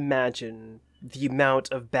cannot imagine the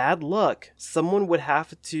amount of bad luck someone would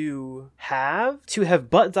have have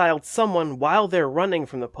butt dialed someone while they're running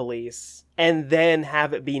from the police and then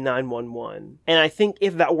have it be 911. And I think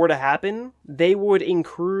if that were to happen, they would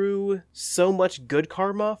accrue so much good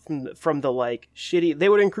karma from the like shitty, they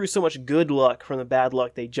would accrue so much good luck from the bad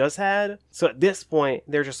luck they just had. So at this point,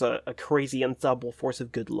 they're just a crazy unstoppable force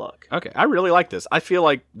of good luck. Okay, I really like this. I feel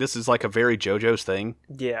like this is like a very JoJo's thing,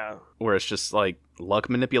 Yeah. where it's just like luck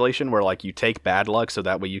manipulation, where like you take bad luck so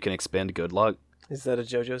that way you can expend good luck. Is that a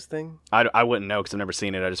JoJo's thing? I wouldn't know because I've never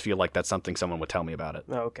seen it. I just feel like that's something someone would tell me about it.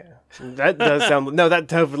 Oh, okay. That does sound... No, that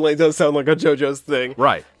definitely does sound like a JoJo's thing.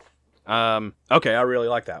 Right. Okay, I really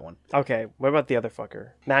like that one. Okay, what about the other fucker?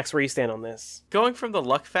 Max, where you stand on this? Going from the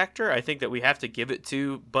luck factor, I think that we have to give it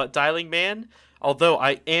to butt dialing man. Although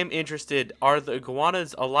I am interested, are the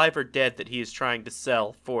iguanas alive or dead that he is trying to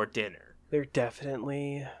sell for dinner? They're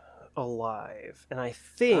definitely alive. And I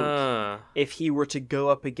think Uh, if he were to go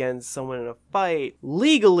up against someone in a fight,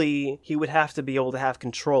 legally, he would have to be able to have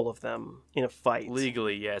control of them in a fight.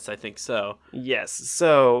 legally, yes, I think so. Yes.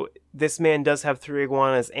 So this man does have 3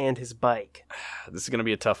 iguanas and his bike. This is gonna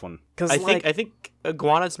be a tough one. Because I think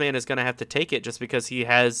Iguana's man is gonna have to take it just because he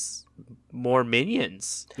has more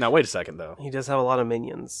minions. Now wait a second though. he does have a lot of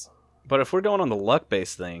minions. But if we're going on the luck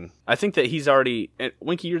based thing, I think that he's already.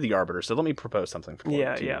 Winky, you're the arbiter, so let me propose something for you.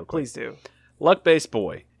 Yeah, to you yeah. real quick. Please do. Luck based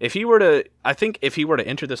boy. If he were to, I think if he were to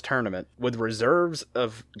enter this tournament with reserves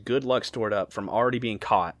of good luck stored up from already being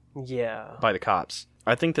caught Yeah. by the cops,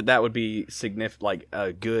 I think that would be like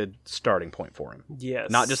a good starting point for him. Yes.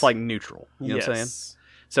 Not just like neutral. You know yes. what I'm saying?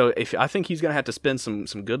 So if I think he's gonna have to spend some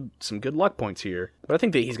good luck points here, but I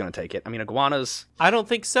think that he's gonna take it. I mean, iguanas. I don't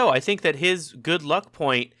think so. I think that his good luck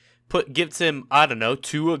point gives him, I don't know,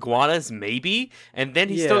 2 iguanas maybe, and then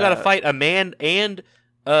he's still got to Yeah. fight a man and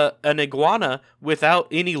an iguana without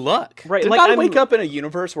any luck. Right. Did like God I'm- wake up in a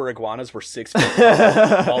universe where iguanas were 6 feet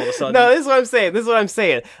tall all of a sudden? No, this is what I'm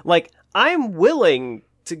saying. Like, I'm willing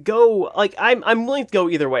to go. Like, I'm willing to go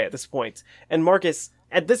either way at this point. And Marcus,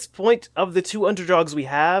 at this point of the 2 underdogs we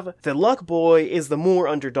have, the luck boy is the more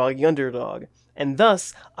underdoggy underdog, and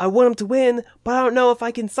thus I want him to win. But I don't know if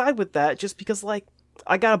I can side with that, just because like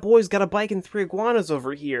I got a boy who's got a bike and 3 iguanas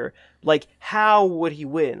over here. Like, how would he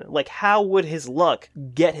win? Like, how would his luck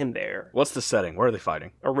get him there? What's the setting? Where are they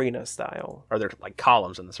fighting? Arena style. Are there like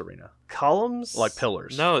columns in this arena, Columns? like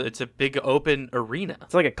pillars? No, it's a big open arena,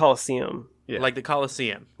 It's like a coliseum. Yeah. like the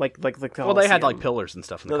Coliseum. Like the Colosseum. Well, they had like pillars and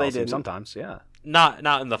stuff in the No, they Coliseum didn't. sometimes. Yeah. Not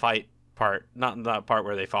in the fight part. Not in the part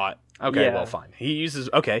where they fought. Okay. Yeah. Well, fine. He uses.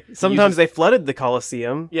 Okay. he Sometimes uses- they flooded the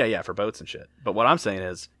Coliseum. Yeah, for boats and shit. But what I'm saying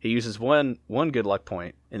is, he uses one good luck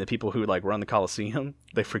point, and the people who like run the Coliseum,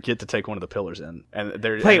 they forget to take one of the pillars in, and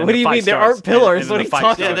they're. Wait, and what the do you fight mean? There starts, aren't pillars? and What then are the you fight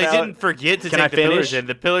talking Yeah, starts. they about? didn't forget to Can I take the pillars finish? in.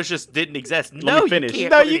 The pillars just didn't exist. me No, finish. you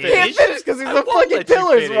can't. No, fucking you can't finish because these I are won't fucking let you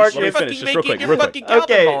pillars, finish. Marcus. Let me You're finish, fucking just real quick, you're real quick. fucking Okay.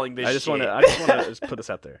 Calvin-balling this I just want shit. to just put this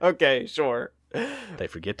out there. Okay, sure. They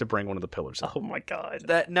forget to bring one of the pillars in, Oh my god.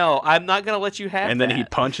 No, I'm not gonna let you have and then that. he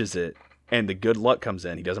punches it, and the good luck comes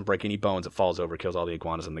in. He doesn't break any bones. It falls over, kills all the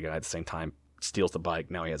iguanas, and the guy at the same time steals the bike.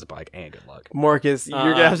 Now he has a bike and good luck. Marcus, you're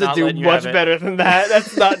gonna have to not do letting you much have it. better than that.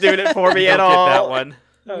 That's not doing it for me Don't at all. get that one.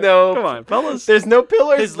 No. Come on, fellas. There's no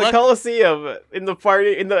pillars His in the luck- Coliseum in the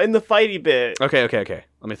party in the fighty bit. Okay.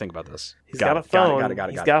 Let me think about this. He's got a phone.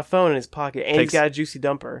 He's got a phone in his pocket, and Takes- he's got a juicy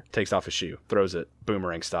dumper. Takes off his shoe, throws it,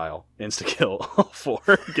 boomerang style, insta kill.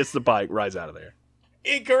 4 gets the bike, rides out of there.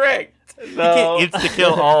 Incorrect. No. You can't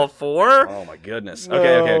insta-kill all 4. Oh my goodness. No.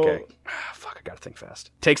 Okay. Fuck, I gotta think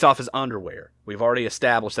fast. Takes off his underwear. We've already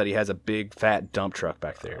established that he has a big fat dump truck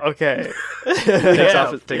back there. Okay.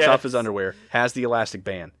 Takes off his underwear, has the elastic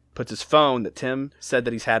band, puts his phone that Tim said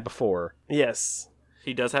that he's had before, Yes.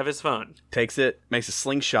 He does have his phone. takes it, makes a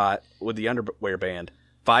slingshot with the underwear band,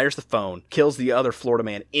 fires the phone, kills the other Florida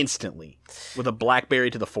man instantly with a blackberry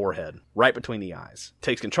to the forehead, right between the eyes.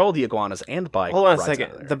 Takes control of the iguanas and the bike. Hold on a rides out of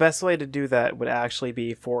second. there. The best way to do that would actually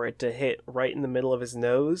be for it to hit right in the middle of his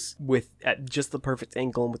nose at just the perfect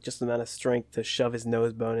angle and with just the amount of strength to shove his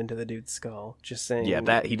nose bone into the dude's skull. Just saying. Yeah,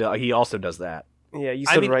 that he also does that. Yeah, you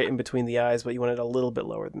I said mean- right in between the eyes, but you wanted a little bit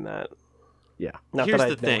lower than that. Yeah. Not Here's that I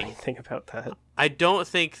the know thing. anything about that. I don't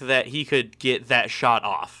think that he could get that shot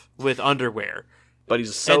off with underwear. But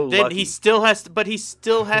he's so and then lucky. he still has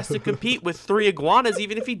to compete with 3 iguanas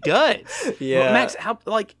even if he does. Yeah. Well, Max, how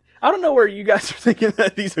I don't know where you guys are thinking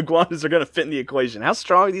that these iguanas are going to fit in the equation. How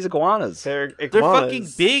strong are these iguanas? They're They're iguanas. fucking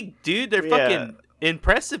big, dude. They're Yeah. fucking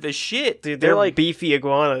impressive as shit. Dude, They're they're like- like beefy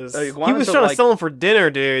iguanas. He iguanas was are trying to like- sell them for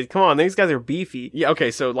dinner, dude. Come on, these guys are beefy. Yeah.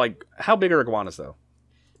 Okay. So like, how big are iguanas though?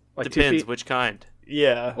 Like 2 Depends feet? which kind.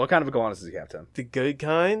 Yeah. What kind of iguanas does he have, Tim? The good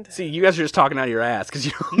kind? See, you guys are just talking out of your ass because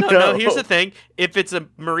you don't No, know. no, here's the thing. If it's a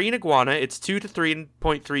marine iguana, it's 2 to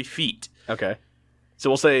 3.3 feet. Okay. So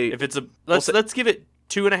we'll say If it's a let's give it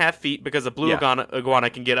 2.5 feet because a blue Yeah. iguana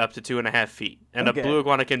can get up to 2.5 feet, and Okay. a blue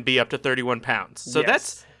iguana can be up to 31 pounds. So Yes.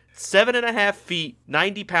 that's 7.5 feet,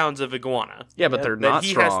 90 pounds of iguana. yeah, but Yeah, they're that not he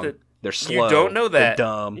has strong. to- They're slow. don't know They're that.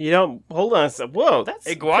 dumb. You don't hold on a sec. Whoa, that's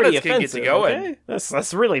Iguanas pretty can get to offensive, going. okay?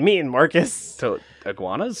 That's really mean, Marcus. So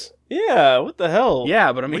iguanas? Yeah, what the hell?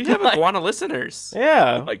 Yeah, but I We mean, have like, iguana listeners.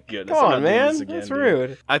 Yeah. oh my goodness. Come I'm on, not doing man. this again, That's dude.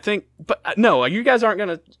 rude. I think, but no, you guys aren't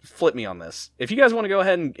gonna flip me on this. If you guys want to go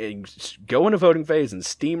ahead and go into voting phase and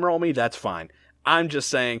steamroll me, that's fine. I'm just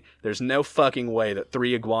saying, there's no fucking way that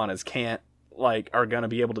 3 iguanas can't like are gonna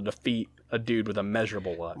be able to defeat a dude with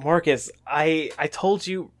immeasurable luck. Marcus, I told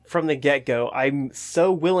you from the get-go, I'm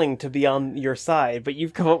so willing to be on your side, but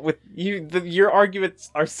you've come up with your arguments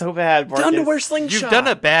are so bad, Marcus. The underwear slingshot. You've done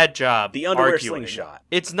a bad job. The underwear arguing. slingshot.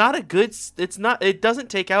 It's not a good. It's not. It doesn't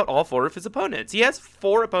take out all 4 of his opponents. He has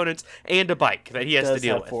 4 opponents and a bike that he has to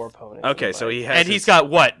deal with. 4 opponents. Okay, so he has And he's got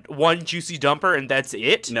what? 1 juicy dumper, and that's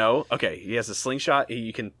it. no. Okay, he has a slingshot.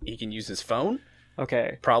 He can use his phone.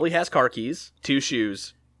 Okay. Probably has car keys, 2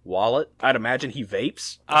 shoes, wallet. I'd imagine he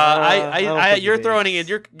vapes. I don't think You're he throwing is.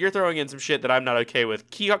 in. You're throwing in some shit that I'm not okay with.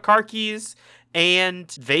 Car keys and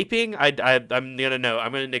vaping. I'm gonna know.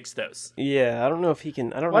 I'm gonna nix those. Yeah, I don't know if he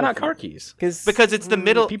can. I don't Why know. not car keys? Because it's the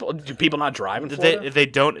middle. Do people not drive in Florida? They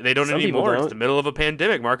don't Some people anymore. It's don't. the middle of a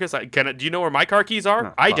pandemic, Marcus. Do you know where my car keys are?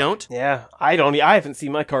 Oh, I fuck. don't. Yeah, I haven't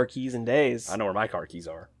seen my car keys in days. I know where my car keys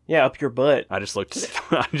are. Yeah, up your butt. I just looked.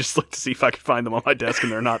 I just looked to see if I could find them on my desk,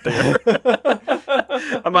 and they're not there.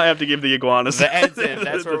 I might have to give the iguanas. The ensign.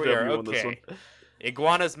 That's where we are. W on this one. Okay.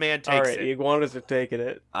 Iguanas man All takes right, the it. iguanas are taking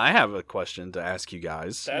it. I have a question to ask you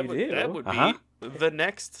guys. That You would, do? that would Uh-huh. be the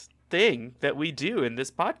next thing that we do in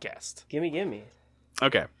this podcast. Gimme.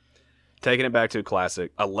 Okay, taking it back to a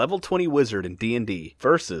classic: a level 20 wizard in D&D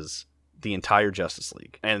versus the entire Justice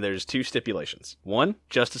League. And there's 2 stipulations. 1,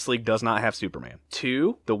 Justice League does not have Superman.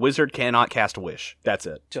 2, the wizard cannot cast a wish. That's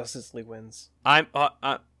it. Justice League wins.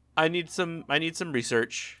 I need some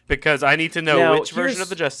research because I need to know Now, which version here's- of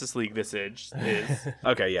the Justice League this is.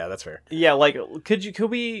 Okay, yeah, that's fair. Yeah, like could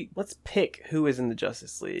we let's pick who is in the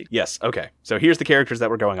Justice League. Yes, okay. So here's the characters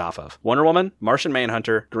that we're going off of. Wonder Woman, Martian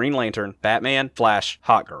Manhunter, Green Lantern, Batman, Flash,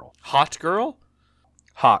 Hawk Girl. Hot girl?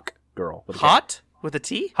 Hawk Girl. With a K. Hot with a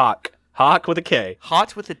T? Hawk with a K.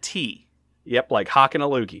 Hot with a T. Yep, like Hawk and a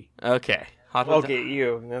loogie. Okay. Hot with Okay,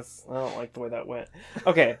 you. I don't like the way that went.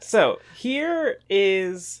 Okay, so here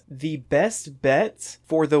is the best bet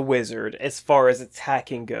for the wizard as far as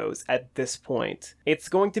attacking goes at this point. It's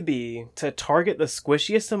going to be to target the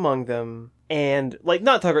squishiest among them and, like,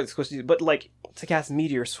 not target the squishiest, but, like, to cast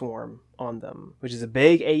Meteor Swarm on them, which is a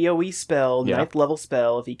big AoE spell, Yeah. 9th level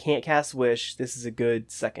spell. If he can't cast Wish, this is a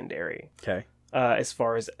good secondary. Okay. As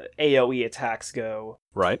far as AoE attacks go.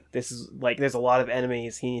 Right. This is like there's a lot of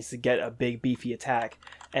enemies. He needs to get a big beefy attack,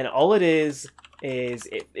 and all it is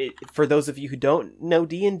it for those of you who don't know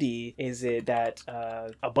D&D, is it that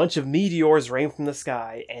a bunch of meteors rain from the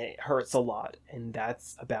sky and it hurts a lot, and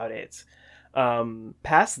that's about it.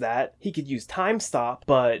 Past that, he could use Time Stop,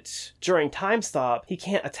 but during Time Stop, he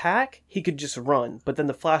can't attack. He could just run, but then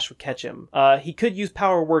the Flash would catch him. He could use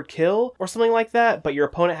Power Word Kill or something like that, but your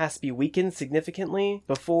opponent has to be weakened significantly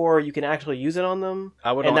before you can actually use it on them.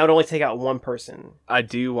 That would only take out 1 person. I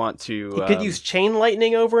do want to. He could use Chain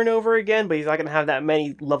Lightning over and over again, but he's not going to have that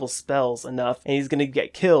many level spells enough, and he's going to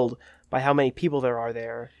get killed by how many people there are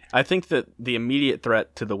there. I think that the immediate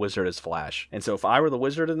threat to the wizard is Flash. And so if I were the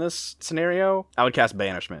wizard in this scenario, I would cast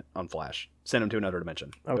Banishment on Flash. Send him to another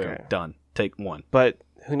dimension. Okay. Boom. Done. Take 1. But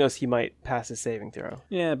who knows, he might pass his saving throw.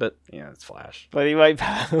 Yeah, but it's Flash. But he might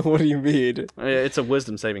what do you mean? It's a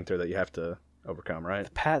wisdom saving throw that you have to overcome,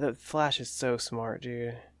 right? The Flash is so smart,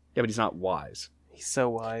 dude. Yeah, but he's not wise. He's so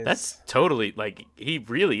wise. That's totally like he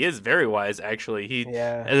really is very wise. Actually,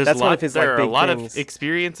 Yeah, There's that's a one lot, of his, there like, are a big lot things. of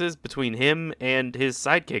experiences between him and his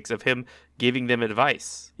sidekicks of him giving them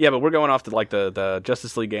advice. Yeah, but we're going off to like the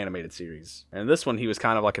Justice League animated series. And this one he was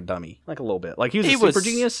kind of like a dummy. Like a little bit. Like he was a super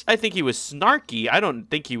genius. I think he was snarky. I don't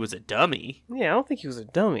think he was a dummy. Yeah, I don't think he was a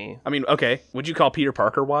dummy. I mean, okay. Would you call Peter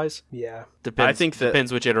Parker wise? Yeah. Depends. I think that-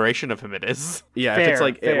 depends which iteration of him it is. Yeah, Fair, if it's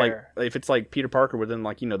like fair. if it's like Peter Parker within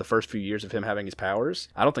like, the first few years of him having his powers,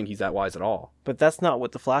 I don't think he's that wise at all. But that's not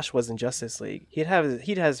what the Flash was in Justice League. He had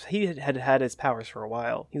his powers for a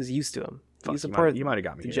while. He was used to him. Fuck, He's a you part might, of you might have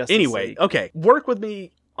got me. the here. Justice Anyway, League. okay. Work with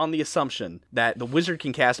me on the assumption that the wizard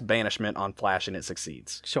can cast Banishment on Flash and it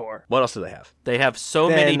succeeds. Sure. What else do they have? They have so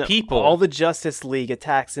Then many people. all the Justice League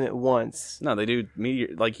attacks him at once. No, they do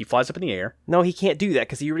meteor, like he flies up in the air. No, he can't do that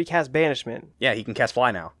because he already cast Banishment. Yeah, he can cast Fly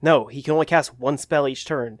now. No, he can only cast 1 spell each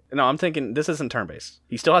turn. No, I'm thinking this isn't turn-based.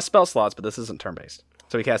 He still has spell slots, but this isn't turn-based.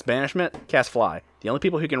 So he casts Banishment, cast Fly. The only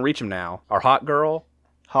people who can reach him now are Hawk Girl.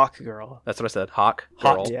 Hawk Girl. That's what I said. Hawk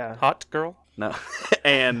Girl. Yeah. Hot girl. No.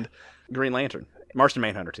 And Green Lantern. Martian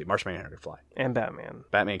Manhunter too. Martian Manhunter can fly. And Batman.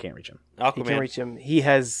 Batman can't reach him. He can Aquaman. reach him. He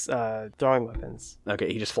has throwing weapons.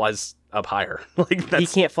 Okay, he just flies up higher. Like He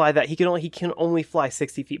that's, can't fly that. He can only fly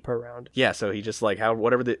 60 feet per round. yeah. So he just like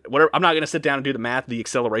whatever. I'm not gonna sit down and do the math, the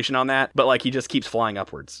acceleration on that, but like he just keeps flying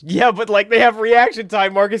upwards. Yeah, but like they have reaction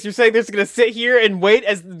time, Marcus. You're saying they're just gonna sit here and wait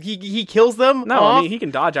as he kills them? No, off? I mean he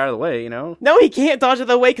can dodge out of the way. You know. No, he can't dodge out of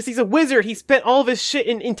the way because he's a wizard. He spent all of his shit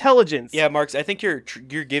in intelligence. Yeah, Marks, I think you're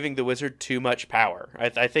giving the wizard too much power.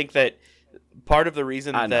 I think that part of the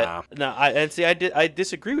reason I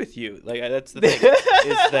disagree with you. Like that's the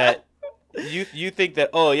thing is that you think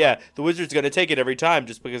that the wizard's gonna take it every time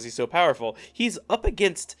just because he's so powerful. He's up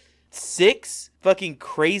against 6 fucking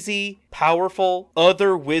crazy powerful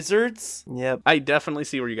other wizards. Yep. I definitely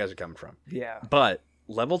see where you guys are coming from, Yeah. but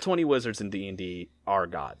level 20 wizards in D&D are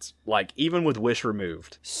gods. Like even with wish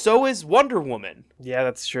removed, So is Wonder Woman. Yeah,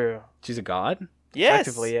 that's true. she's a god. Yes.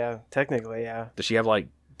 Effectively, yeah. Technically, yeah. Does she have like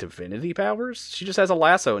divinity powers? She just has a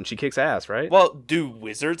lasso and she kicks ass, right? Well, do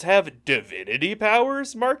wizards have divinity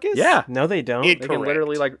powers, Marcus? yeah. No, they don't. It- They can Correct.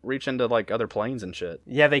 literally like reach into like other planes and shit.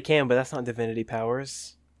 Yeah, they can, but that's not divinity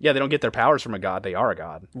powers. Yeah, they don't get their powers from a god. They are a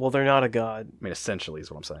god. Well, they're not a god. I mean, essentially is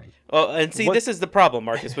what I'm saying. Oh, and see, What- this is the problem,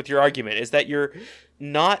 Marcus, with your argument, is that you're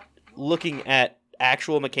not looking at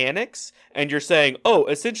actual mechanics, and you're saying, oh,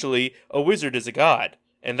 essentially, a wizard is a god,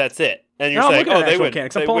 and that's it. And you're No, I'm saying, looking at oh, they actual win.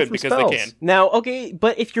 mechanics. I'm They pulling win from because spells. they can. Now, okay,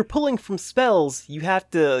 but if you're pulling from spells, you have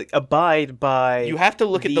to abide by. You have to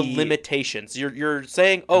look at the the- limitations. You're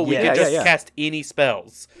saying, oh, we Yeah, can yeah, just yeah. cast any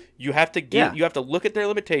spells. You have to Yeah. you have to look at their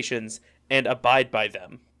limitations and abide by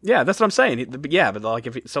them. Yeah, that's what I'm saying. Yeah, but like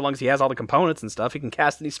so long as he has all the components and stuff, he can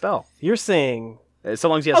cast any spell. You're saying. So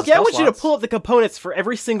long as he has. Okay, the I want spell you to slots. pull up the components for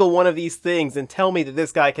every single one of these things and tell me that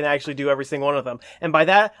this guy can actually do every single one of them. And by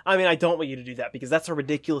that, I mean I don't want you to do that because that's a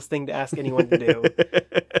ridiculous thing to ask anyone to do.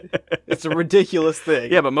 It's a ridiculous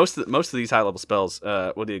thing. Yeah, but most of these high level spells,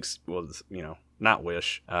 not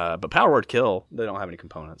wish, but power word kill, they don't have any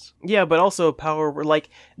components. Yeah, but also power, like,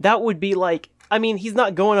 that would be like, I mean, he's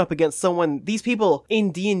not going up against someone, these people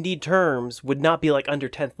in D&D terms would not be like under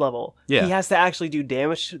 10th level. Yeah. He has to actually do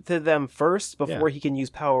damage to them first before Yeah. he can use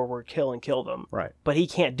power word kill and kill them. Right. But he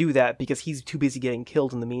can't do that because he's too busy getting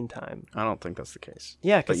killed in the meantime. I don't think that's the case.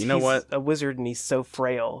 Yeah, But because you know he's what? a wizard and he's so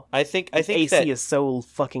frail. I think His AC that is so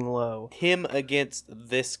fucking low. him against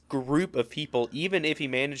this group of people, even if he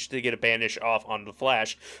managed to get a banish off on the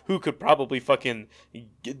Flash, who could probably fucking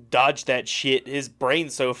dodge that shit, his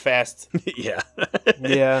brain's so fast. Yeah.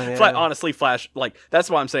 Yeah, Honestly, Flash, like,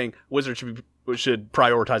 that's why I'm saying Wizard should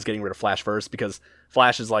prioritize getting rid of Flash first, because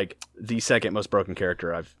Flash is like the second most broken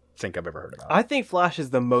character I've ever heard about. I think Flash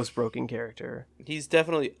is the most broken character. He's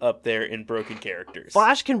definitely up there in broken characters.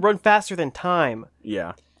 Flash can run faster than time.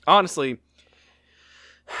 Yeah. Honestly,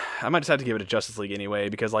 I might just have to give it to Justice League anyway,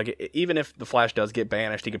 because like even if the Flash does get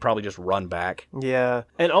banished, he could probably just run back. Yeah.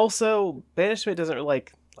 And also, banishment doesn't,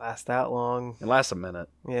 like, last that long. It lasts a minute.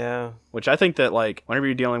 Yeah. Which I think that like whenever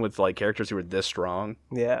you're dealing with like characters who are this strong,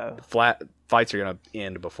 Yeah. flat fights are gonna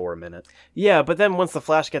end before a minute. Yeah, but then once the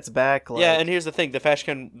Flash gets back, like, Yeah, and here's the thing: the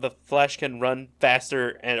Flash can run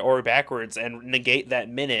faster or backwards and negate that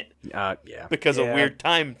minute Yeah. because of Yeah. weird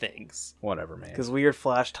time things. Whatever, man. because weird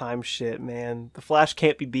Flash time shit, man. The Flash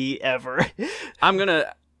can't be beat ever.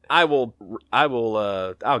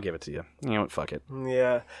 I'll give it to you. You know what? Fuck it.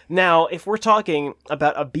 Yeah. Now, if we're talking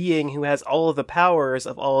about a being who has all of the powers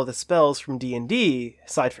of all of the spells from D&D,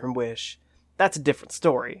 aside from Wish, that's a different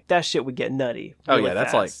story. That shit would get nutty. Oh, really yeah,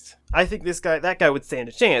 that's fast. I think that guy would stand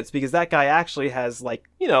a chance because that guy actually has, like,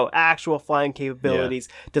 actual flying capabilities.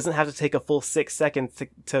 Doesn't have to take a full 6 seconds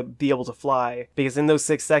to be able to fly, because in those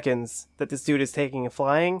 6 seconds that this dude is taking and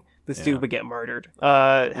flying, this dude would get murdered.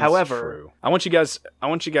 However, True. I want you guys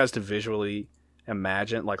to visually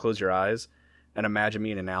imagine, like, close your eyes and imagine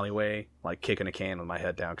me in an alleyway, like kicking a can with my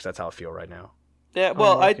head down, because that's how I feel right now. Yeah,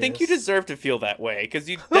 well, I Marcus. think you deserve to feel that way because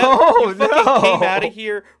you Oh, fucking no. came out of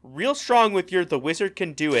here real strong with your "the wizard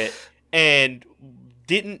can do it" and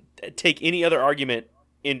didn't take any other argument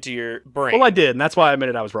into your brain. Well, I did, and that's why I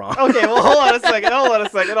admitted I was wrong. okay, well, hold on a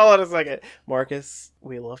second. Marcus,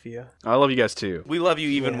 we love you. I love you guys too. We love you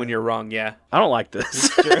even Yeah. when you're wrong. Yeah. I don't like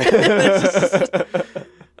this.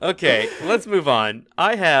 Okay, let's move on.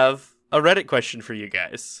 I have a Reddit question for you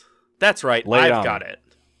guys. That's right, Lay it I've on. got it.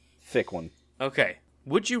 Thick one. Okay.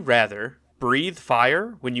 Would you rather breathe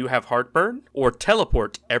fire when you have heartburn or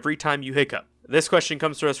teleport every time you hiccup? This question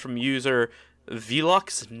comes to us from user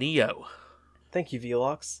Velox Neo. Thank you,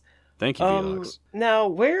 Velox. Thank you, Felix. Now,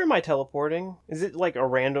 where am I teleporting? Is it like a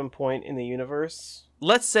random point in the universe?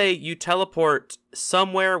 Let's say you teleport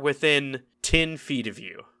somewhere within 10 feet of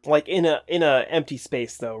you. Like in a empty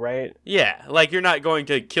space though, right? Yeah, like you're not going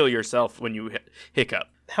to kill yourself when you hiccup.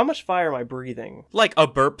 How much fire am I breathing? Like a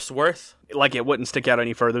burp's worth. Like it wouldn't stick out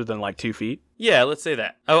any further than like 2 feet. Yeah, let's say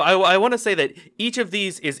that. I want to say that each of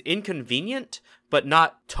these is inconvenient, but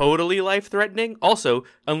not totally life-threatening. Also,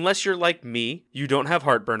 unless you're like me, you don't have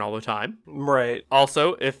heartburn all the time. Right.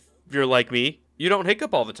 Also, if you're like me, you don't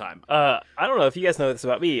hiccup all the time. I don't know if you guys know this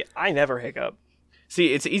about me. I never hiccup.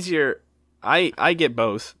 See, it's easier. I get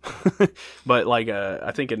both, but like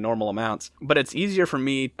I think in normal amounts. But it's easier for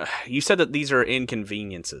me. You said that these are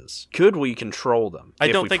inconveniences. Could we control them? I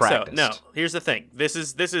if don't we think practiced? so. No. Here's the thing.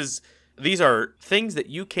 These are things that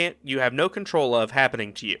you have no control of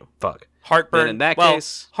happening to you. Fuck. Heartburn. Then in that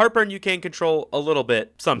case, heartburn you can control a little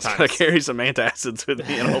bit sometimes. I carry some antacids with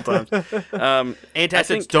me at all times.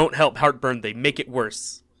 Antacids don't help heartburn; they make it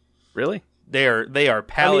worse. Really? They are I mean,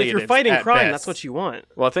 palliatives. if you're fighting at crime, best. that's what you want.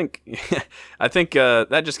 Well, I think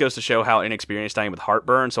that just goes to show how inexperienced I am with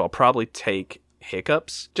heartburn. So I'll probably take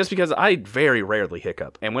hiccups just because I very rarely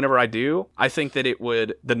hiccup, and whenever I do, I think that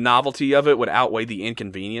the novelty of it would outweigh the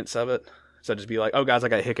inconvenience of it. So just be like, oh guys, I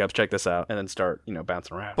got hiccups, check this out, and then start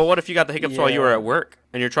bouncing around. But what if you got the hiccups while you were Yeah. at work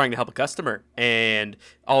and you're trying to help a customer, and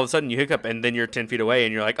all of a sudden you hiccup, and then you're 10 feet away,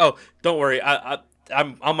 and you're like, oh, don't worry,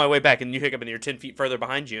 I'm on my way back, and you hiccup, and you're 10 feet further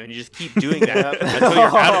behind you, and you just keep doing that until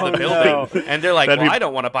you're out of the building. No. And they're like, That'd well, be- I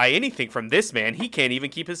don't want to buy anything from this man. He can't even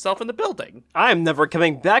keep himself in the building. I'm never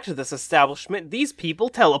coming back to this establishment. These people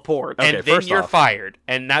teleport. Okay, And then first you're off- fired,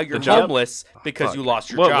 and now you're job- homeless because Fuck. you lost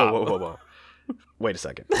your whoa, job. Whoa. Wait a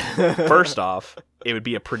second. First off, it would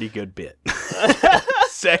be a pretty good bit.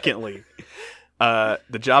 Secondly,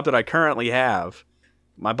 the job that I currently have,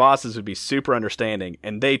 my bosses would be super understanding,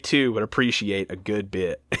 and they too would appreciate a good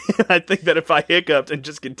bit. I think that if I hiccuped and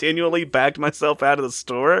just continually backed myself out of the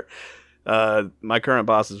store, my current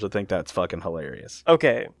bosses would think that's fucking hilarious.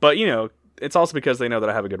 Okay. But it's also because they know that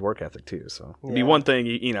I have a good work ethic too. So it'd be Yeah. one thing,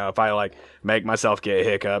 if I like make myself get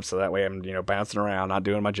hiccups, so that way I'm bouncing around, not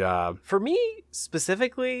doing my job. For me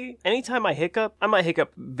specifically, anytime I hiccup, I might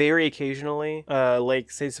hiccup very occasionally. Like,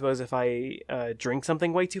 say, suppose if I drink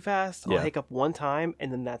something way too fast, I'll Yeah. hiccup one time,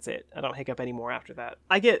 and then that's it. I don't hiccup anymore after that.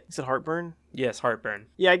 Is it heartburn? Yes, heartburn.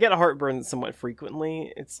 Yeah, I get a heartburn somewhat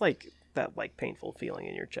frequently. It's like that painful feeling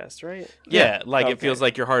in your chest, right? Yeah, like it Okay. feels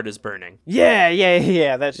like your heart is burning. Yeah.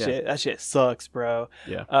 That Yeah. shit sucks, bro.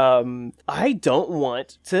 Yeah. I don't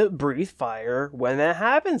want to breathe fire when that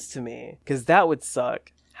happens to me, because that would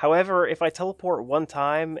suck. However, if I teleport one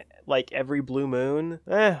time, like every blue moon,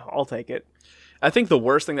 I'll take it. I think the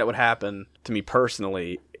worst thing that would happen to me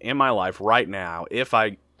personally in my life right now, if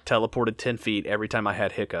I teleported 10 feet every time I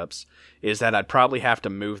had hiccups, is that I'd probably have to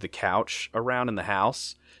move the couch around in the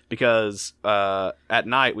house, because at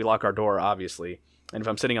night we lock our door, obviously, and if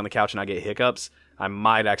I'm sitting on the couch and I get hiccups, I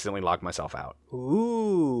might accidentally lock myself out.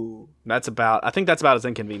 Ooh. I think that's about as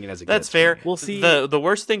inconvenient as it That's gets. fair. We'll see. The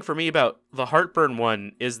worst thing for me about the heartburn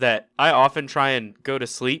one is that I often try and go to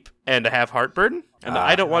sleep and have heartburn, and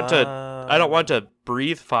I don't want to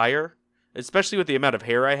breathe fire, especially with the amount of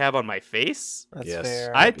hair I have on my face. That's Yes.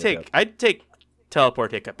 fair. I'd take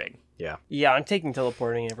teleport hiccuping. Yeah, I'm taking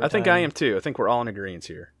teleporting every I think time. I am too. I think we're all in agreement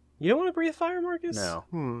here. You don't want to breathe fire, Marcus? No.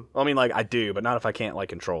 Well, Well, I mean, like, I do, but not if I can't, like,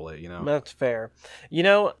 control it, that's fair.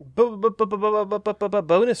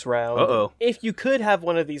 Bonus round. Uh-oh. If you could have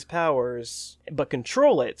one of these powers, but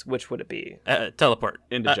control it, which would it be? Teleport.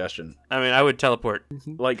 Indigestion. I mean, I would teleport.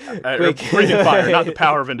 Like, Quick. breathing fire, not the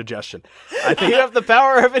power of indigestion. I think You have the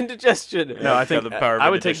power of indigestion. No, I think the power of I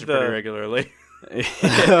would take indigestion pretty the. regularly.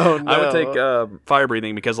 Oh, I would take no. fire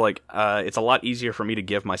breathing because, like, it's a lot easier for me to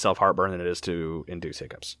give myself heartburn than it is to induce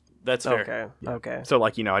hiccups. That's fair. Okay. So,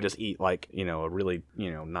 like, I just eat, like, a really,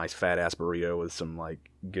 nice fat ass burrito with some, like,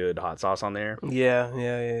 good hot sauce on there. Yeah.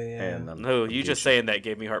 And No, you just saying that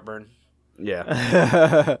gave me heartburn.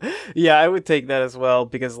 yeah. Yeah, I would take that as well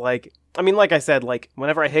because, like I said, like,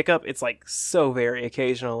 whenever I hiccup, it's, like, so very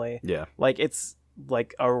occasionally. Yeah. Like, it's,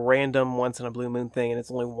 like, a random once in a blue moon thing, and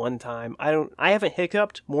it's only one time. I haven't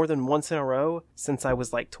hiccuped more than once in a row since I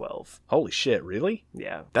was, like, 12. Holy shit, really?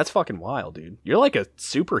 Yeah. That's fucking wild, dude. You're like a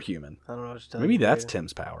superhuman. I don't know what to tell Maybe you, that's dude.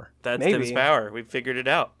 Tim's power. That's Maybe. Tim's power. We figured it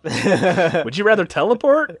out. Would you rather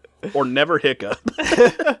teleport or never hiccup?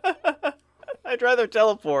 I'd rather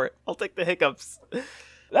teleport. I'll take the hiccups.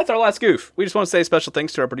 That's our last goof. We just want to say special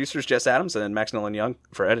thanks to our producers, Jess Adams and Max Nolan Young,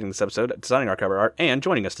 for editing this episode, designing our cover art, and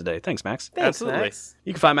joining us today. Thanks, Max. Thanks, Absolutely. Max.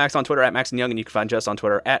 You can find Max on Twitter at Max and Young, and you can find Jess on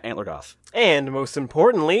Twitter at AntlerGoth. And most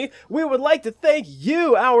importantly, we would like to thank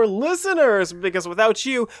you, our listeners, because without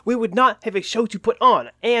you, we would not have a show to put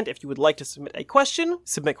on. And if you would like to submit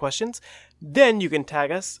questions, then you can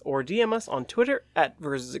tag us or DM us on Twitter at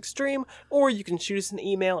 @VersusExtreme, or you can shoot us an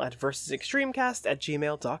email at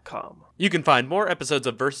versusextremecast@gmail.com. You can find more episodes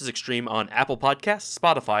of Versus Extreme on Apple Podcasts,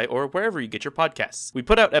 Spotify, or wherever you get your podcasts. We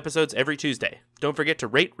put out episodes every Tuesday. Don't forget to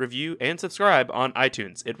rate, review, and subscribe on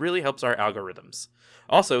iTunes. It really helps our algorithms.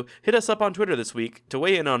 Also, hit us up on Twitter this week to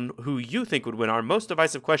weigh in on who you think would win our most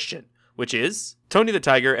divisive question, which is Tony the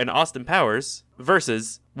Tiger and Austin Powers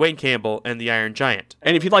versus Wayne Campbell and the Iron Giant.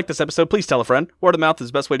 And if you like this episode, please tell a friend. Word of mouth is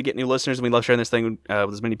the best way to get new listeners, and we love sharing this thing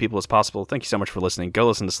with as many people as possible. Thank you so much for listening. Go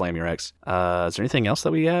listen to Slam Your Ex. Is there anything else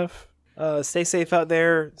that we have? Stay safe out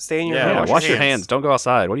there. Stay in your Yeah, house. Wash your hands. Don't go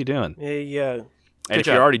outside. What are you doing? Yeah. And Good if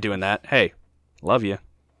job. you're already doing that, hey, love you.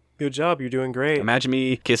 Good job. You're doing great. Imagine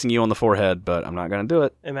me kissing you on the forehead, but I'm not going to do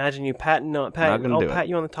it. Imagine you I'll do pat it.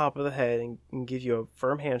 you on the top of the head and give you a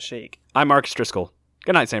firm handshake. I'm Marcus Driscoll.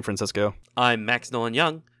 Good night, San Francisco. I'm Max Nolan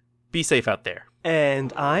Young. Be safe out there.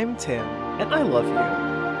 And I'm Tim, and I love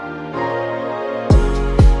you.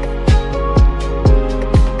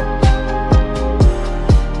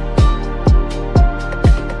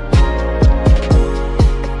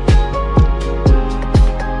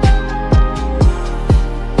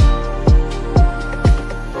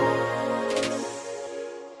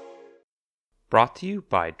 Brought to you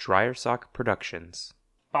by Dryer Sock Productions.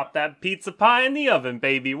 Pop that pizza pie in the oven,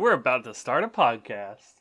 baby. We're about to start a podcast.